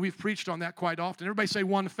 and we've preached on that quite often. Everybody say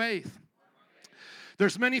one faith.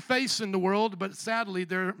 There's many faiths in the world, but sadly,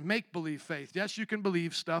 they're make-believe faith. Yes, you can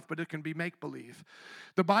believe stuff, but it can be make-believe.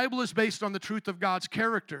 The Bible is based on the truth of God's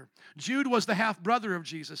character. Jude was the half-brother of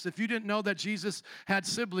Jesus. If you didn't know that Jesus had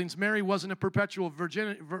siblings, Mary wasn't a perpetual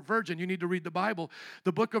virgin. You need to read the Bible.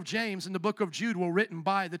 The book of James and the book of Jude were written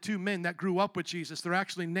by the two men that grew up with Jesus. They're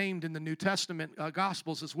actually named in the New Testament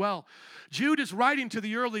Gospels as well. Jude is writing to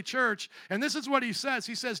the early church, and this is what he says.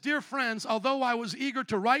 He says, dear friends, although I was eager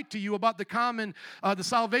to write to you about the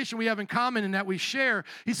salvation we have in common and that we share,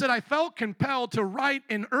 he said, I felt compelled to write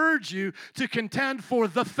and urge you to contend for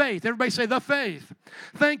the faith. Everybody say the faith.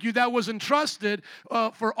 Thank you. That was entrusted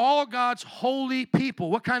for all God's holy people.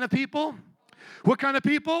 What kind of people? What kind of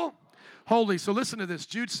people? Holy. So listen to this.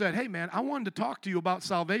 Jude said, hey man, I wanted to talk to you about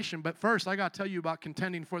salvation, but first I got to tell you about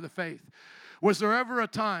contending for the faith. Was there ever a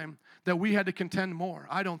time that we had to contend more?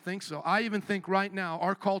 I don't think so. I even think right now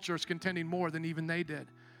our culture is contending more than even they did.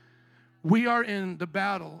 We are in the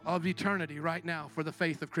battle of eternity right now for the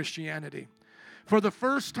faith of Christianity. For the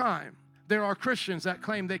first time, there are Christians that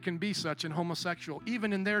claim they can be such and homosexual.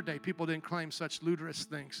 Even in their day, people didn't claim such ludicrous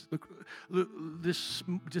things,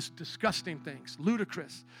 just disgusting things,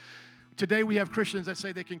 ludicrous. Today we have Christians that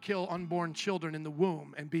say they can kill unborn children in the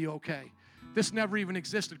womb and be okay. This never even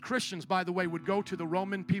existed. Christians, by the way, would go to the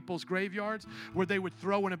Roman people's graveyards where they would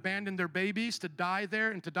throw and abandon their babies to die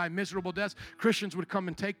there and to die miserable deaths. Christians would come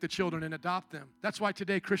and take the children and adopt them. That's why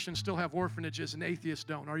today Christians still have orphanages and atheists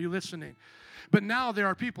don't. Are you listening? But now there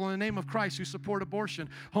are people in the name of Christ who support abortion,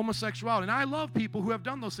 homosexuality. And I love people who have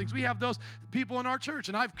done those things. We have those people in our church,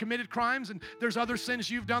 and I've committed crimes, and there's other sins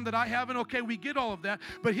you've done that I haven't. Okay, we get all of that.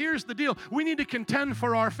 But here's the deal. We need to contend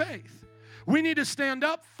for our faith. We need to stand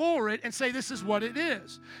up for it and say this is what it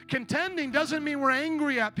is. Contending doesn't mean we're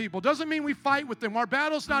angry at people. Doesn't mean we fight with them. Our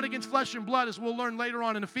battle's not against flesh and blood, as we'll learn later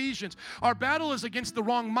on in Ephesians. Our battle is against the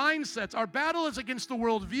wrong mindsets. Our battle is against the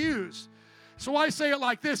worldviews. So I say it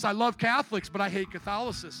like this. I love Catholics, but I hate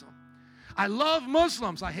Catholicism. I love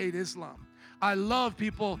Muslims. I hate Islam. I love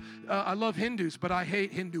people, I love Hindus, but I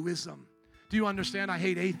hate Hinduism. Do you understand? I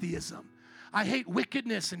hate atheism. I hate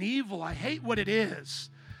wickedness and evil. I hate what it is.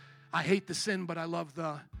 I hate the sin, but I love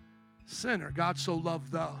the sinner. God so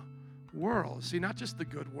loved the world. See, not just the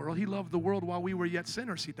good world. He loved the world while we were yet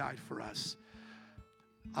sinners. He died for us.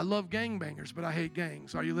 I love gangbangers, but I hate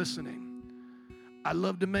gangs. Are you listening? I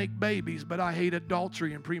love to make babies, but I hate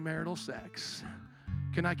adultery and premarital sex.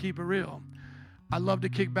 Can I keep it real? I love to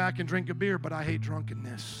kick back and drink a beer, but I hate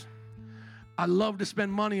drunkenness. I love to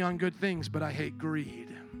spend money on good things, but I hate greed.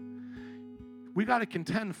 We got to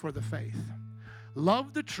contend for the faith.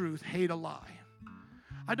 Love the truth, hate a lie.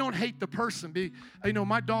 I don't hate the person.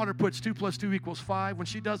 My daughter puts 2 + 2 = 5. When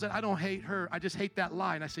she does it, I don't hate her. I just hate that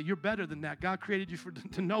lie. And I say, you're better than that. God created you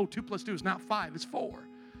to know 2 + 2 is not 5, it's 4.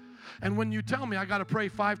 And when you tell me I got to pray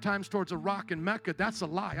 5 times towards a rock in Mecca, that's a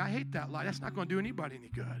lie. I hate that lie. That's not going to do anybody any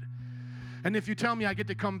good. And if you tell me I get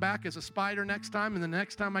to come back as a spider next time, and the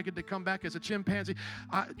next time I get to come back as a chimpanzee,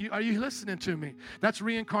 are you listening to me? That's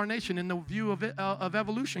reincarnation in the view of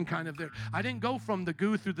evolution kind of there. I didn't go from the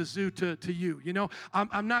goo through the zoo to you.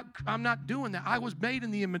 I'm not doing that. I was made in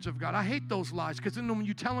the image of God. I hate those lies, because then when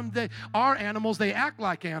you tell them they are animals, they act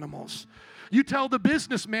like animals. You tell the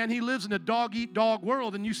businessman he lives in a dog-eat-dog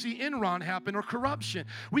world, and you see Enron happen or corruption.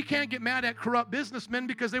 We can't get mad at corrupt businessmen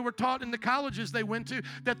because they were taught in the colleges they went to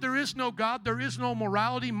that there is no God, there is no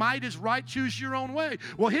morality, might is right, choose your own way.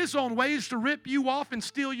 Well, his own way is to rip you off and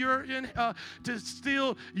steal your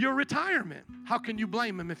retirement. How can you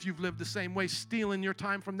blame him if you've lived the same way, stealing your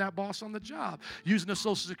time from that boss on the job, using a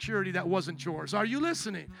Social Security that wasn't yours? Are you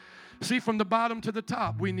listening? See, from the bottom to the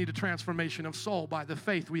top, we need a transformation of soul by the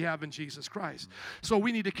faith we have in Jesus Christ. So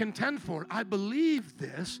we need to contend for it. I believe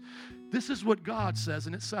this. This is what God says,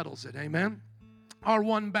 and it settles it. Amen? Our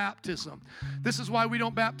one baptism. This is why we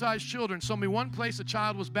don't baptize children. Show me one place a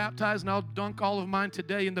child was baptized, and I'll dunk all of mine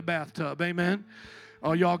today in the bathtub. Amen?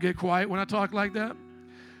 Oh, y'all get quiet when I talk like that?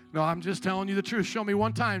 No, I'm just telling you the truth. Show me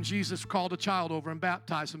one time Jesus called a child over and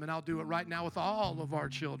baptized him, and I'll do it right now with all of our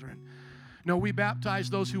children. No, we baptize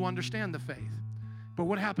those who understand the faith. But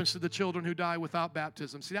what happens to the children who die without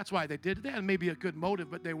baptism? See, that's why they did it. They had maybe a good motive,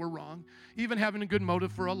 but they were wrong. Even having a good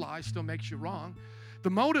motive for a lie still makes you wrong. The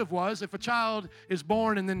motive was if a child is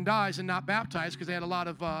born and then dies and not baptized, because they had a lot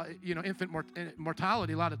of infant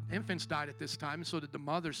mortality. A lot of infants died at this time, and so did the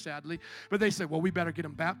mothers, sadly. But they said, well, we better get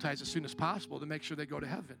them baptized as soon as possible to make sure they go to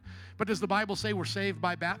heaven. But does the Bible say we're saved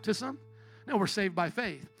by baptism? No, we're saved by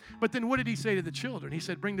faith. But then what did he say to the children? He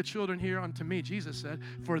said, bring the children here unto me, Jesus said,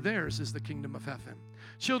 for theirs is the kingdom of heaven.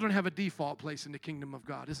 Children have a default place in the kingdom of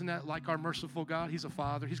God. Isn't that like our merciful God? He's a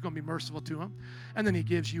father. He's going to be merciful to them. And then he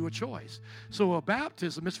gives you a choice. So a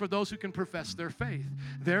baptism is for those who can profess their faith.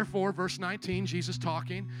 Therefore, verse 19, Jesus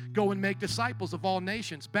talking, go and make disciples of all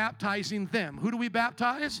nations, baptizing them. Who do we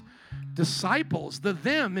baptize? Disciples. The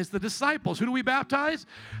them is the disciples. Who do we baptize?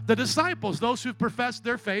 The disciples, those who've professed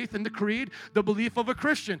their faith in the creed, the belief of a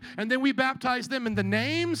Christian. And then we baptize them in the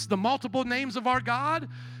names, the multiple names of our God,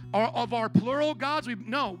 or of our plural gods.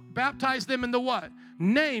 Baptize them in the what?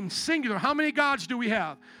 Name, singular. How many gods do we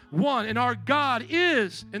have? One. And our God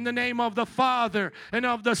is in the name of the Father and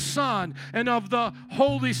of the Son and of the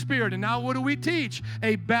Holy Spirit. And now what do we teach?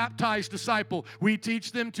 A baptized disciple. We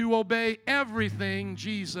teach them to obey everything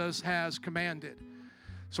Jesus has commanded.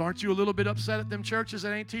 So aren't you a little bit upset at them churches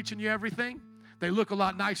that ain't teaching you everything? They look a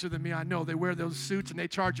lot nicer than me, I know. They wear those suits and they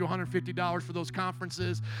charge you $150 for those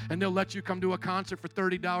conferences, and they'll let you come to a concert for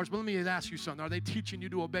 $30. But let me ask you something. Are they teaching you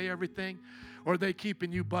to obey everything? Or are they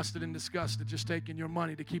keeping you busted and disgusted, just taking your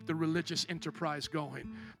money to keep the religious enterprise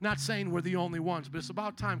going? Not saying we're the only ones, but it's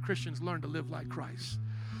about time Christians learn to live like Christ.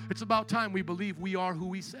 It's about time we believe we are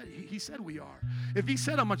who he said we are. If he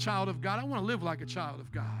said I'm a child of God, I want to live like a child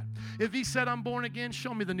of God. If he said I'm born again,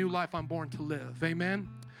 show me the new life I'm born to live. Amen?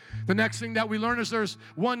 The next thing that we learn is there's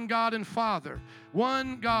one God and Father.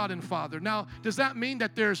 One God and Father. Now, does that mean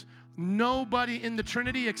that there's nobody in the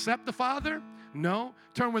Trinity except the Father? No.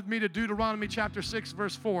 Turn with me to Deuteronomy chapter 6,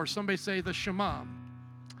 verse 4. Somebody say the Shema.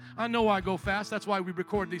 I know I go fast. That's why we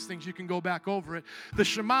record these things. You can go back over it. The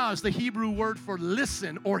Shema is the Hebrew word for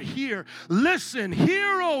listen or hear. Listen,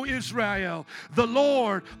 hear, O Israel. The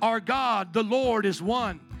Lord, our God, the Lord is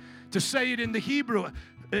one. To say it in the Hebrew,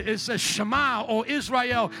 it says, Shema, O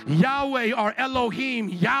Israel, Yahweh, our Elohim,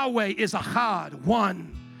 Yahweh is Ahad,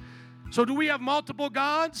 one. So do we have multiple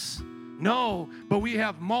gods? No, but we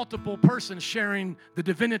have multiple persons sharing the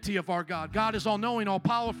divinity of our God. God is all-knowing,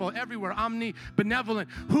 all-powerful, everywhere, omnibenevolent.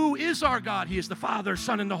 Who is our God? He is the Father,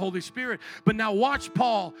 Son, and the Holy Spirit. But now watch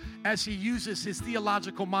Paul as he uses his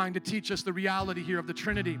theological mind to teach us the reality here of the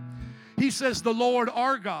Trinity. He says, the Lord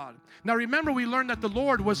our God. Now remember, we learned that the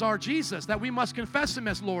Lord was our Jesus, that we must confess him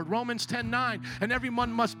as Lord. Romans 10:9, and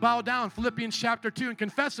everyone must bow down. Philippians chapter 2, and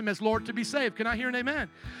confess him as Lord to be saved. Can I hear an amen?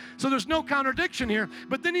 So there's no contradiction here.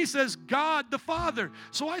 But then he says, God the Father.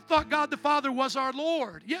 So I thought God the Father was our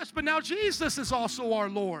Lord. Yes, but now Jesus is also our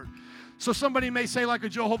Lord. So somebody may say like a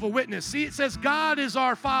Jehovah's Witness, see, it says God is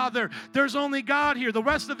our Father. There's only God here. The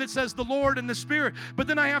rest of it says the Lord and the Spirit. But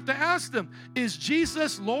then I have to ask them, is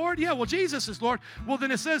Jesus Lord? Yeah, well, Jesus is Lord. Well,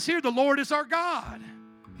 then it says here the Lord is our God.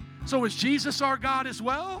 So is Jesus our God as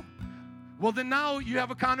well? Well, then now you have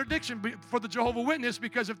a contradiction for the Jehovah's Witness,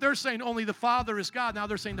 because if they're saying only the Father is God, now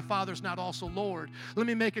they're saying the Father's not also Lord. Let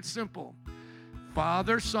me make it simple.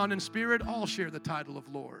 Father, Son, and Spirit all share the title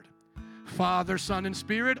of Lord. Father, Son, and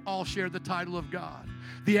Spirit all share the title of God.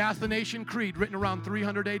 The Athanasian Creed, written around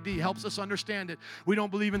 300 AD, helps us understand it. We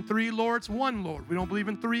don't believe in three Lords, one Lord. We don't believe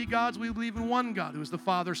in three gods. We believe in one God, who is the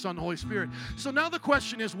Father, Son, and Holy Spirit. So now the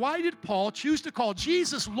question is, why did Paul choose to call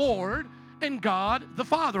Jesus Lord and God the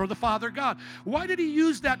Father, or the Father God? Why did he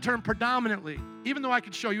use that term predominantly? Even though I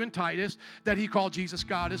could show you in Titus that he called Jesus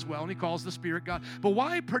God as well, and he calls the Spirit God. But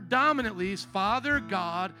why predominantly is Father,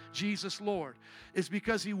 God, Jesus, Lord? Is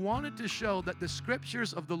because he wanted to show that the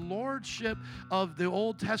scriptures of the lordship of the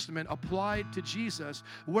Old Testament applied to Jesus,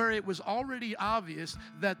 where it was already obvious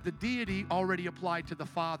that the deity already applied to the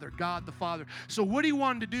Father, God the Father. So what he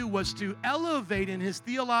wanted to do was to elevate in his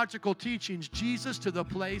theological teachings Jesus to the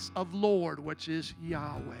place of Lord, which is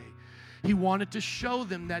Yahweh. He wanted to show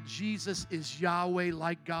them that Jesus is Yahweh,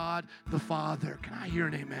 like God the Father. Can I hear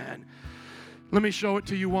an amen? Let me show it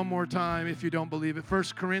to you one more time if you don't believe it. 1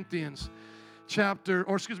 Corinthians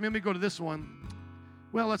let me go to this one.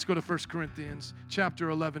 Well, let's go to 1 Corinthians chapter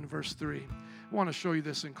 11, verse 3. I want to show you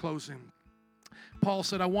this in closing. Paul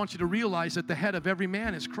said, I want you to realize that the head of every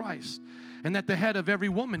man is Christ, and that the head of every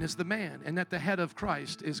woman is the man, and that the head of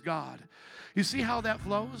Christ is God. You see how that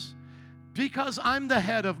flows? Because I'm the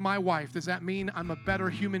head of my wife, does that mean I'm a better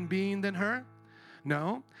human being than her?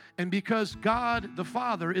 No. And because God the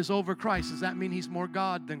Father is over Christ, does that mean he's more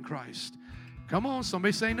God than Christ? Come on,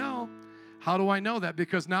 somebody say no. How do I know that?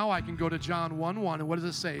 Because now I can go to John 1:1, and what does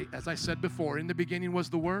it say? As I said before, in the beginning was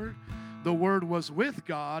the Word was with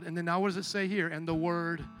God, and then now what does it say here? And the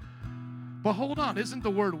Word. But hold on, isn't the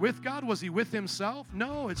Word with God? Was he with himself?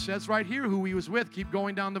 No, it says right here who he was with. Keep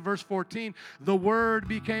going down to verse 14. The Word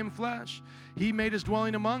became flesh. He made his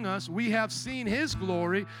dwelling among us. We have seen his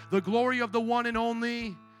glory, the glory of the one and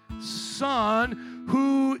only Son,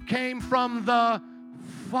 who came from the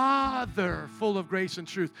Father, full of grace and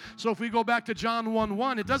truth. So if we go back to John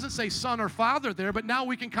 1:1, it doesn't say Son or Father there, but now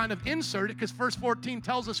we can kind of insert it because verse 14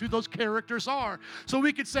 tells us who those characters are. So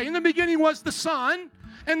we could say, in the beginning was the Son,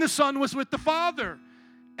 and the Son was with the Father,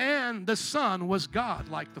 and the Son was God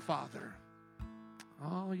like the Father.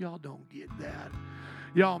 Oh, y'all don't get that.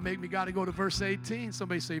 Y'all make me got to go to verse 18.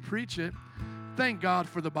 Somebody say, preach it. Thank God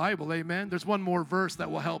for the Bible, amen. There's one more verse that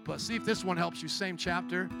will help us. See if this one helps you. Same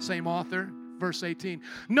chapter, same author. Verse 18,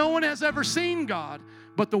 no one has ever seen God,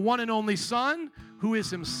 but the one and only Son, who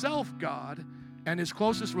is himself God, and his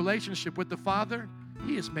closest relationship with the Father,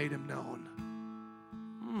 he has made him known.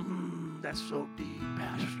 That's so deep,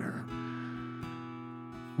 Pastor.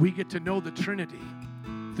 We get to know the Trinity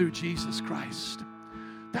through Jesus Christ.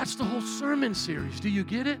 That's the whole sermon series. Do you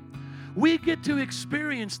get it? We get to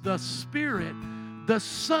experience the Spirit, the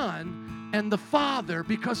Son, and the Father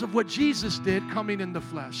because of what Jesus did coming in the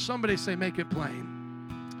flesh. Somebody say, make it plain.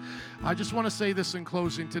 I just want to say this in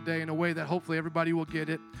closing today in a way that hopefully everybody will get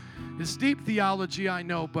it. It's deep theology, I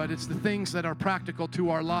know, but it's the things that are practical to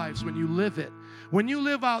our lives when you live it. When you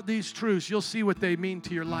live out these truths, you'll see what they mean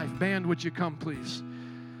to your life. Band, would you come, please?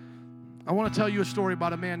 I want to tell you a story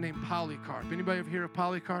about a man named Polycarp. Anybody ever hear of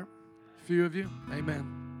Polycarp? A few of you? Amen.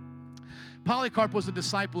 Polycarp was a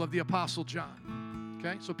disciple of the Apostle John.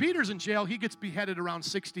 Okay, so Peter's in jail. He gets beheaded around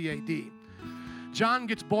 60 AD. John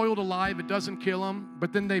gets boiled alive. It doesn't kill him,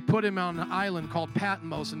 but then they put him on an island called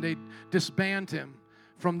Patmos, and they disband him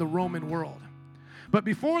from the Roman world. But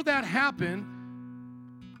before that happened,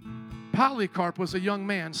 Polycarp was a young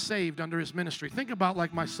man saved under his ministry. Think about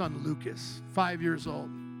like my son Lucas, 5 years old.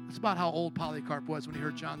 That's about how old Polycarp was when he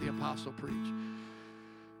heard John the Apostle preach.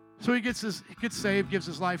 So he gets saved, gives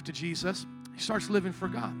his life to Jesus. He starts living for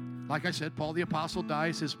God. Like I said, Paul the Apostle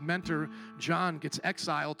dies. His mentor, John, gets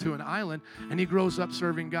exiled to an island, and he grows up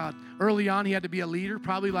serving God. Early on, he had to be a leader,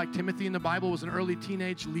 probably like Timothy in the Bible was an early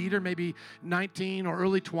teenage leader, maybe 19 or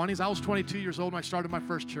early 20s. I was 22 years old when I started my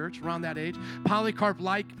first church, around that age. Polycarp,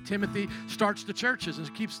 like Timothy, starts the churches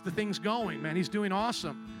and keeps the things going. Man, he's doing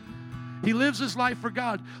awesome. He lives his life for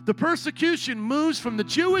God. The persecution moves from the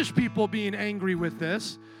Jewish people being angry with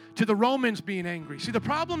this to the Romans being angry. See, the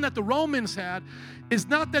problem that the Romans had is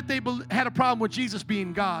not that they had a problem with Jesus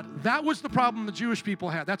being God. That was the problem the Jewish people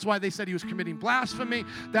had. That's why they said he was committing blasphemy.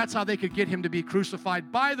 That's how they could get him to be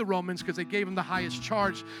crucified by the Romans, because they gave him the highest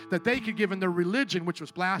charge that they could give in their religion, which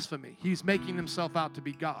was blasphemy. He's making himself out to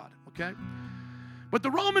be God, okay? But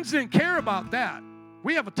the Romans didn't care about that.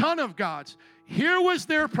 We have a ton of gods. Here was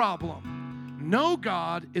their problem. No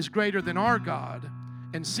God is greater than our God,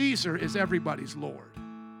 and Caesar is everybody's Lord.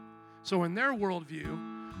 So in their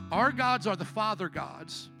worldview, Our gods are the father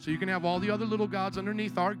gods. So you can have all the other little gods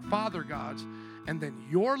underneath our father gods. And then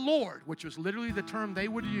your Lord, which was literally the term they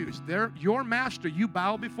would use, your master you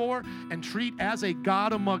bow before and treat as a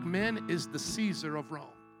god among men is the Caesar of Rome,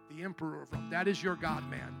 the emperor of Rome. That is your God,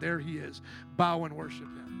 man. There he is. Bow and worship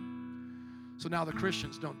him. So now the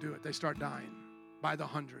Christians don't do it. They start dying by the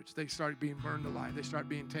hundreds. They start being burned alive. They start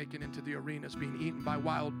being taken into the arenas, being eaten by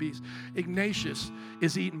wild beasts. Ignatius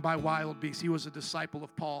is eaten by wild beasts. He was a disciple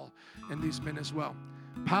of Paul and these men as well.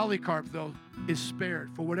 Polycarp, though, is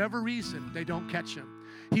spared. For whatever reason, they don't catch him.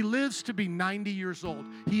 He lives to be 90 years old.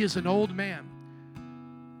 He is an old man.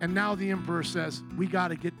 And now the emperor says, we got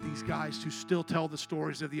to get these guys to still tell the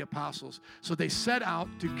stories of the apostles. So they set out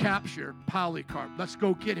to capture Polycarp. Let's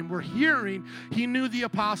go get him. We're hearing he knew the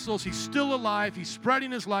apostles. He's still alive. He's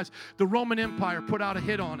spreading his lies. The Roman Empire put out a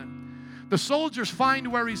hit on him. The soldiers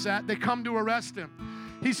find where he's at. They come to arrest him.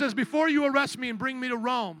 He says, before you arrest me and bring me to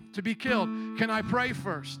Rome to be killed, can I pray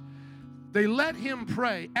first? They let him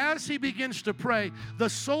pray. As he begins to pray, the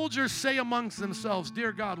soldiers say amongst themselves,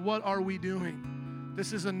 dear God, what are we doing?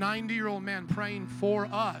 This is a 90-year-old man praying for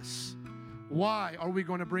us. Why are we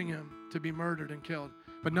going to bring him to be murdered and killed?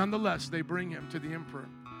 But nonetheless, they bring him to the emperor.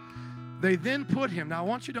 They then put him, now I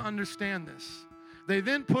want you to understand this. They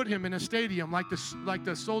then put him in a stadium like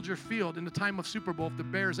the Soldier Field in the time of Super Bowl, if the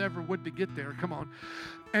Bears ever would to get there. Come on.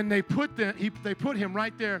 And they put him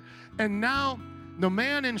right there. And now the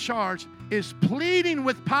man in charge is pleading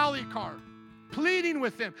with Polycarp, pleading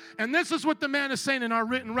with him. And this is what the man is saying in our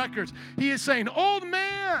written records. He is saying, old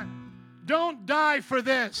man, don't die for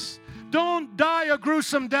this. Don't die a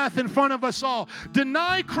gruesome death in front of us all.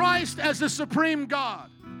 Deny Christ as the supreme God.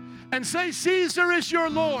 And say Caesar is your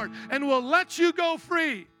Lord, and we'll let you go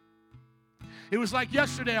free. It was like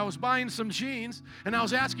yesterday, I was buying some jeans, and I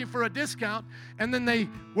was asking for a discount, and then they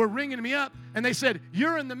were ringing me up, and they said,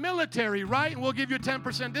 you're in the military, right? And we'll give you a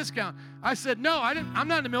 10% discount. I said, no, I'm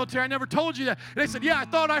not in the military. I never told you that. And they said, yeah, I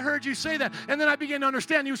thought I heard you say that. And then I began to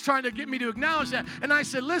understand he was trying to get me to acknowledge that. And I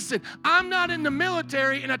said, listen, I'm not in the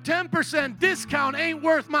military, and a 10% discount ain't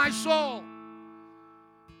worth my soul.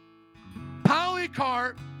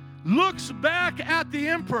 Polycarp looks back at the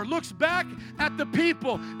emperor, looks back at the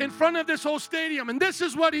people in front of this whole stadium, and this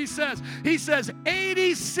is what he says. He says,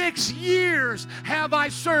 86 years have I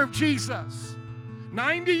served Jesus.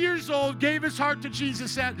 90 years old, gave his heart to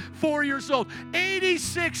Jesus at 4 years old.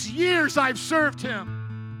 86 years I've served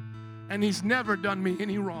him, and he's never done me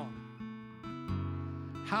any wrong.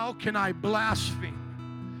 How can I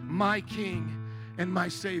blaspheme my King and my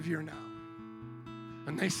Savior now?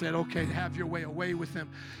 And they said, okay, have your way, away with him.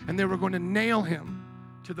 And they were going to nail him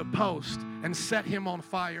to the post and set him on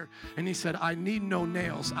fire. And he said, I need no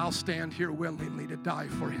nails. I'll stand here willingly to die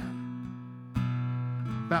for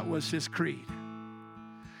him. That was his creed.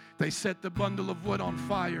 They set the bundle of wood on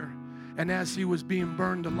fire. And as he was being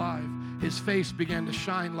burned alive, his face began to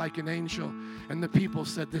shine like an angel. And the people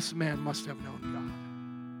said, this man must have known God.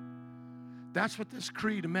 That's what this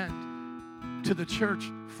creed meant to the church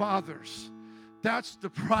fathers. That's the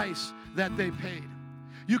price that they paid.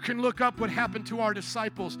 You can look up what happened to our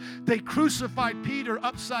disciples. They crucified Peter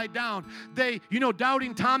upside down.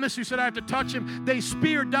 Doubting Thomas, who said, I have to touch him. They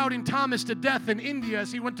speared Doubting Thomas to death in India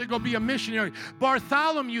as he went to go be a missionary.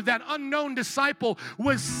 Bartholomew, that unknown disciple,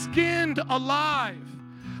 was skinned alive.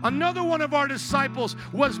 Another one of our disciples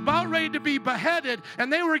was about ready to be beheaded,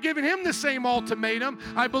 and they were giving him the same ultimatum.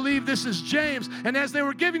 I believe this is James. And as they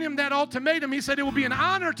were giving him that ultimatum, he said it will be an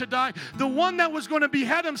honor to die. The one that was going to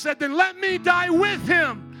behead him said, then let me die with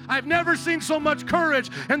him. I've never seen so much courage.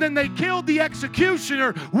 And then they killed the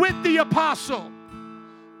executioner with the apostle.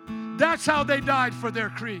 That's how they died for their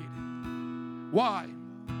creed. Why?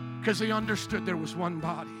 Because they understood there was one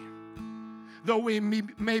body. Though we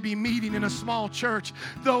may be meeting in a small church,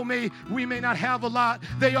 though we may not have a lot,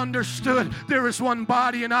 they understood there is one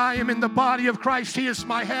body, and I am in the body of Christ. He is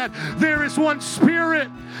my head. There is one Spirit,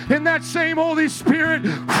 and that same Holy Spirit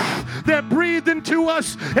that breathed into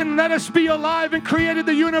us and let us be alive and created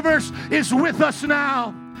the universe is with us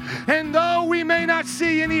now. And though we may not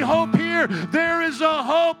see any hope here, there is a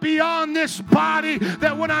hope beyond this body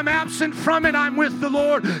that when I'm absent from it, I'm with the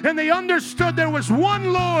Lord. And they understood there was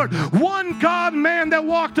one Lord, one God-man that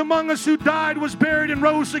walked among us, who died, was buried, and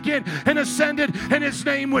rose again and ascended, and his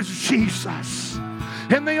name was Jesus.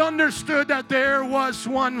 And they understood that there was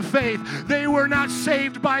one faith. They were not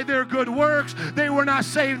saved by their good works. They were not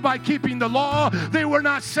saved by keeping the law. They were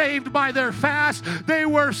not saved by their fast. They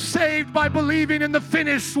were saved by believing in the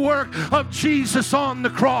finished work of Jesus on the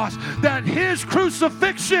cross, that his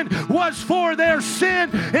crucifixion was for their sin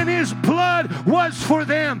and his blood was for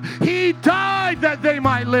them. He died that they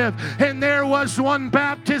might live. And there was one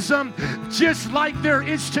baptism, just like there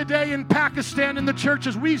is today in Pakistan in the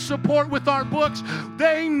churches we support with our books.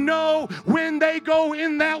 They know when they go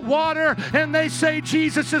in that water and they say,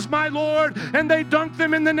 Jesus is my Lord, and they dunk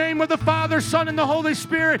them in the name of the Father, Son, and the Holy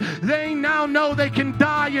Spirit, they now know they can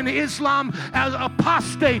die in Islam as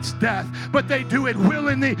apostate's death, but they do it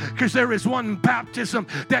willingly because there is one baptism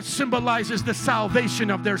that symbolizes the salvation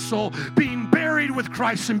of their soul, being buried with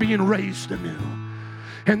Christ and being raised anew.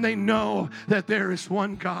 And they know that there is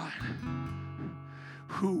one God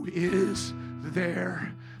who is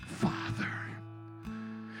their Father.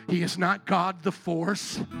 He is not God the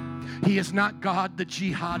force. He is not God the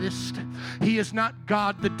jihadist. He is not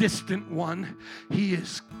God the distant one. He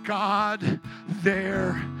is God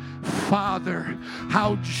their Father.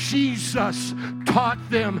 How Jesus taught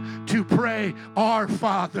them to pray, Our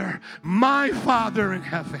Father, my Father in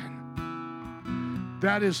heaven.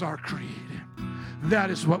 That is our creed. That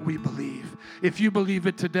is what we believe. If you believe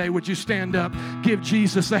it today, would you stand up? Give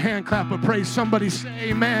Jesus a hand clap of praise. Somebody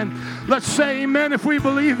say amen. Let's say amen if we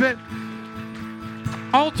believe it.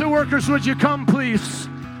 Altar workers, would you come, please?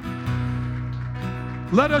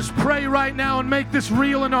 Let us pray right now and make this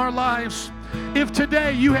real in our lives. If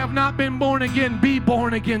today you have not been born again, be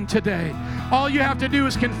born again today. All you have to do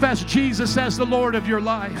is confess Jesus as the Lord of your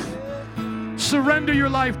life. Surrender your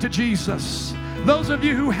life to Jesus. Those of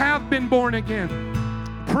you who have been born again,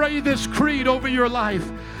 pray this creed over your life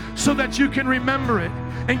so that you can remember it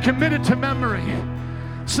and commit it to memory.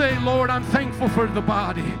 Say, Lord, I'm thankful for the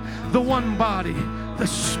body, the one body, the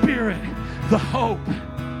Spirit, the hope.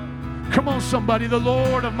 Come on, somebody, the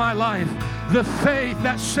Lord of my life, the faith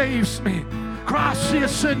that saves me.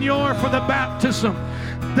 Gracias, Señor, for the baptism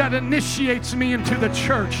that initiates me into the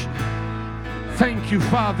church. Thank you,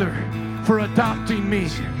 Father, for adopting me.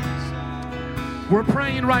 We're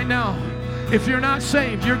praying right now. If you're not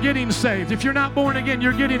saved, you're getting saved. If you're not born again,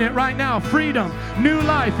 you're getting it right now. Freedom, new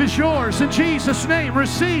life is yours. In Jesus' name,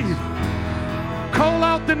 receive. Call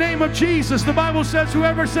out the name of Jesus. The Bible says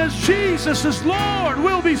whoever says Jesus is Lord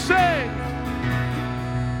will be saved.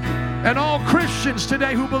 And all Christians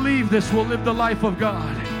today who believe this will live the life of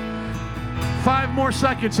God. 5 more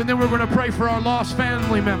seconds, and then we're going to pray for our lost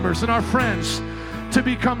family members and our friends to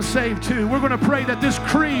become saved too. We're going to pray that this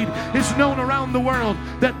creed is known around the world,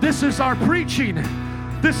 that this is our preaching.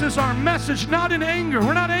 This is our message, not in anger.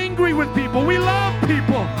 We're not angry with people. We love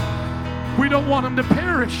people. We don't want them to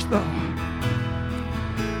perish, though.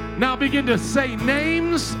 Now begin to say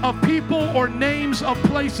names of people or names of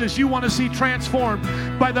places you want to see transformed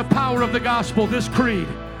by the power of the gospel, this creed.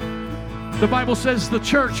 The Bible says the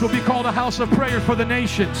church will be called a house of prayer for the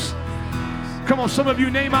nations. Come on, some of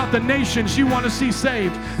you name out the nations you want to see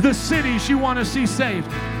saved, the cities you want to see saved.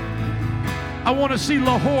 I want to see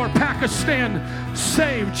Lahore, Pakistan,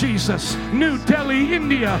 save Jesus. New Delhi,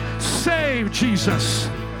 India, save Jesus.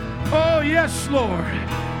 Oh, yes, Lord.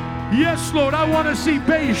 Yes, Lord. I want to see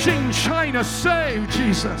Beijing, China, save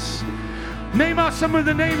Jesus. Name out some of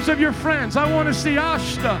the names of your friends. I want to see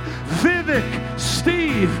Ashta, Vivek,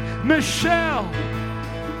 Steve, Michelle.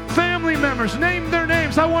 Family members, name their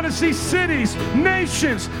names. I want to see cities,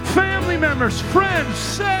 nations, family members, friends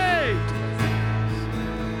saved.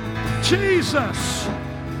 Jesus.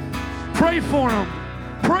 Pray for them.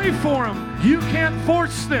 Pray for them. You can't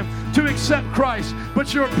force them to accept Christ,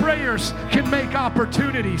 but your prayers can make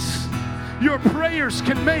opportunities. Your prayers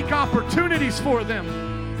can make opportunities for them.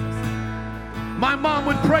 My mom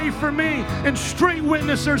would pray for me, and street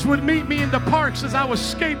witnessers would meet me in the parks as I was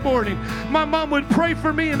skateboarding. My mom would pray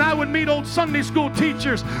for me, and I would meet old Sunday school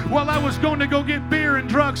teachers while I was going to go get beer and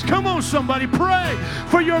drugs. Come on, somebody, pray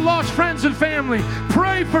for your lost friends and family.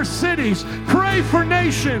 Pray for cities. Pray for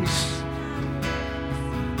nations.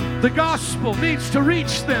 The gospel needs to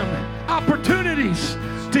reach them. Opportunities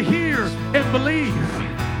to hear and believe.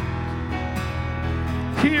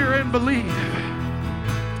 Hear and believe.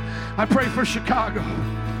 I pray for Chicago,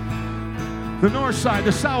 the north side,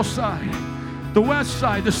 the south side, the west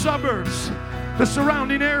side, the suburbs, the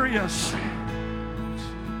surrounding areas,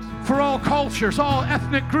 for all cultures, all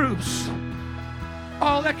ethnic groups,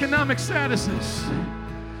 all economic statuses.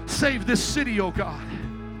 Save this city, oh God.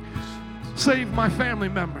 Save my family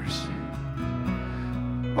members.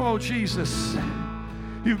 Oh, Jesus,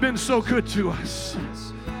 you've been so good to us.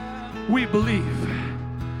 We believe.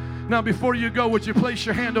 Now, before you go, would you place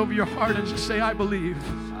your hand over your heart and just say, I believe.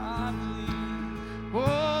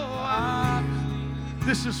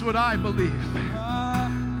 This is what I believe.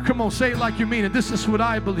 Come on, say it like you mean it. This is what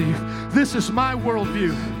I believe. This is my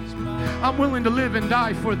worldview. I'm willing to live and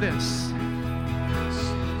die for this.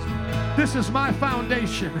 This is my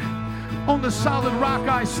foundation. On the solid rock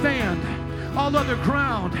I stand. All other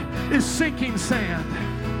ground is sinking sand.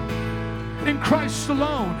 In Christ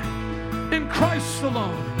alone. In Christ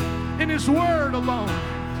alone. In His Word alone.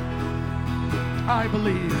 I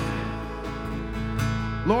believe.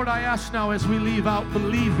 Lord, I ask now as we leave out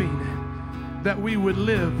believing that we would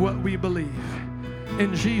live what we believe.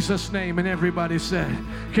 In Jesus' name, and everybody said,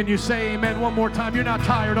 can you say amen one more time? You're not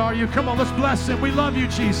tired, are you? Come on, let's bless Him. We love you,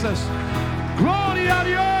 Jesus. Gloria a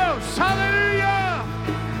Dios. Hallelujah.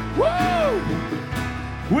 Woo!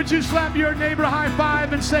 Would you slap your neighbor high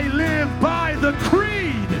five and say, live by the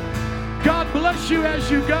creed. God bless you as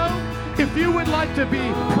you go. If you would like to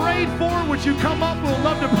be prayed for, would you come up? We'll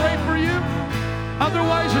love to pray for you.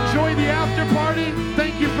 Otherwise, enjoy the after party.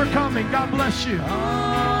 Thank you for coming. God bless you.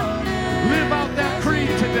 Live out that creed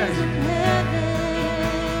today.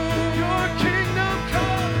 Your kingdom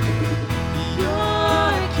come.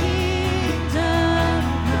 Your kingdom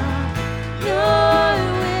come. Your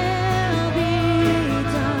will be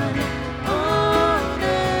done on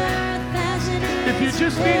earth as it is. If you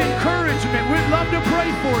just need encouragement, we'd love to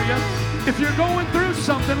pray for you. If you're going through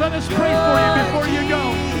something, let us pray for you before you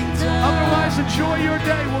go. Otherwise, enjoy your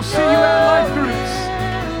day. We'll see you at Life Groups.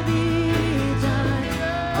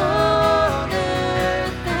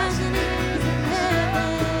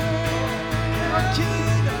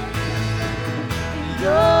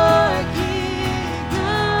 Your kingdom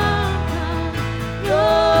come,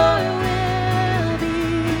 your will be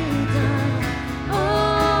done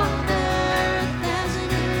on earth as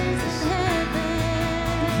it is in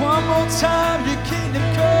heaven. One more time, your kingdom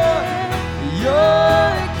come, your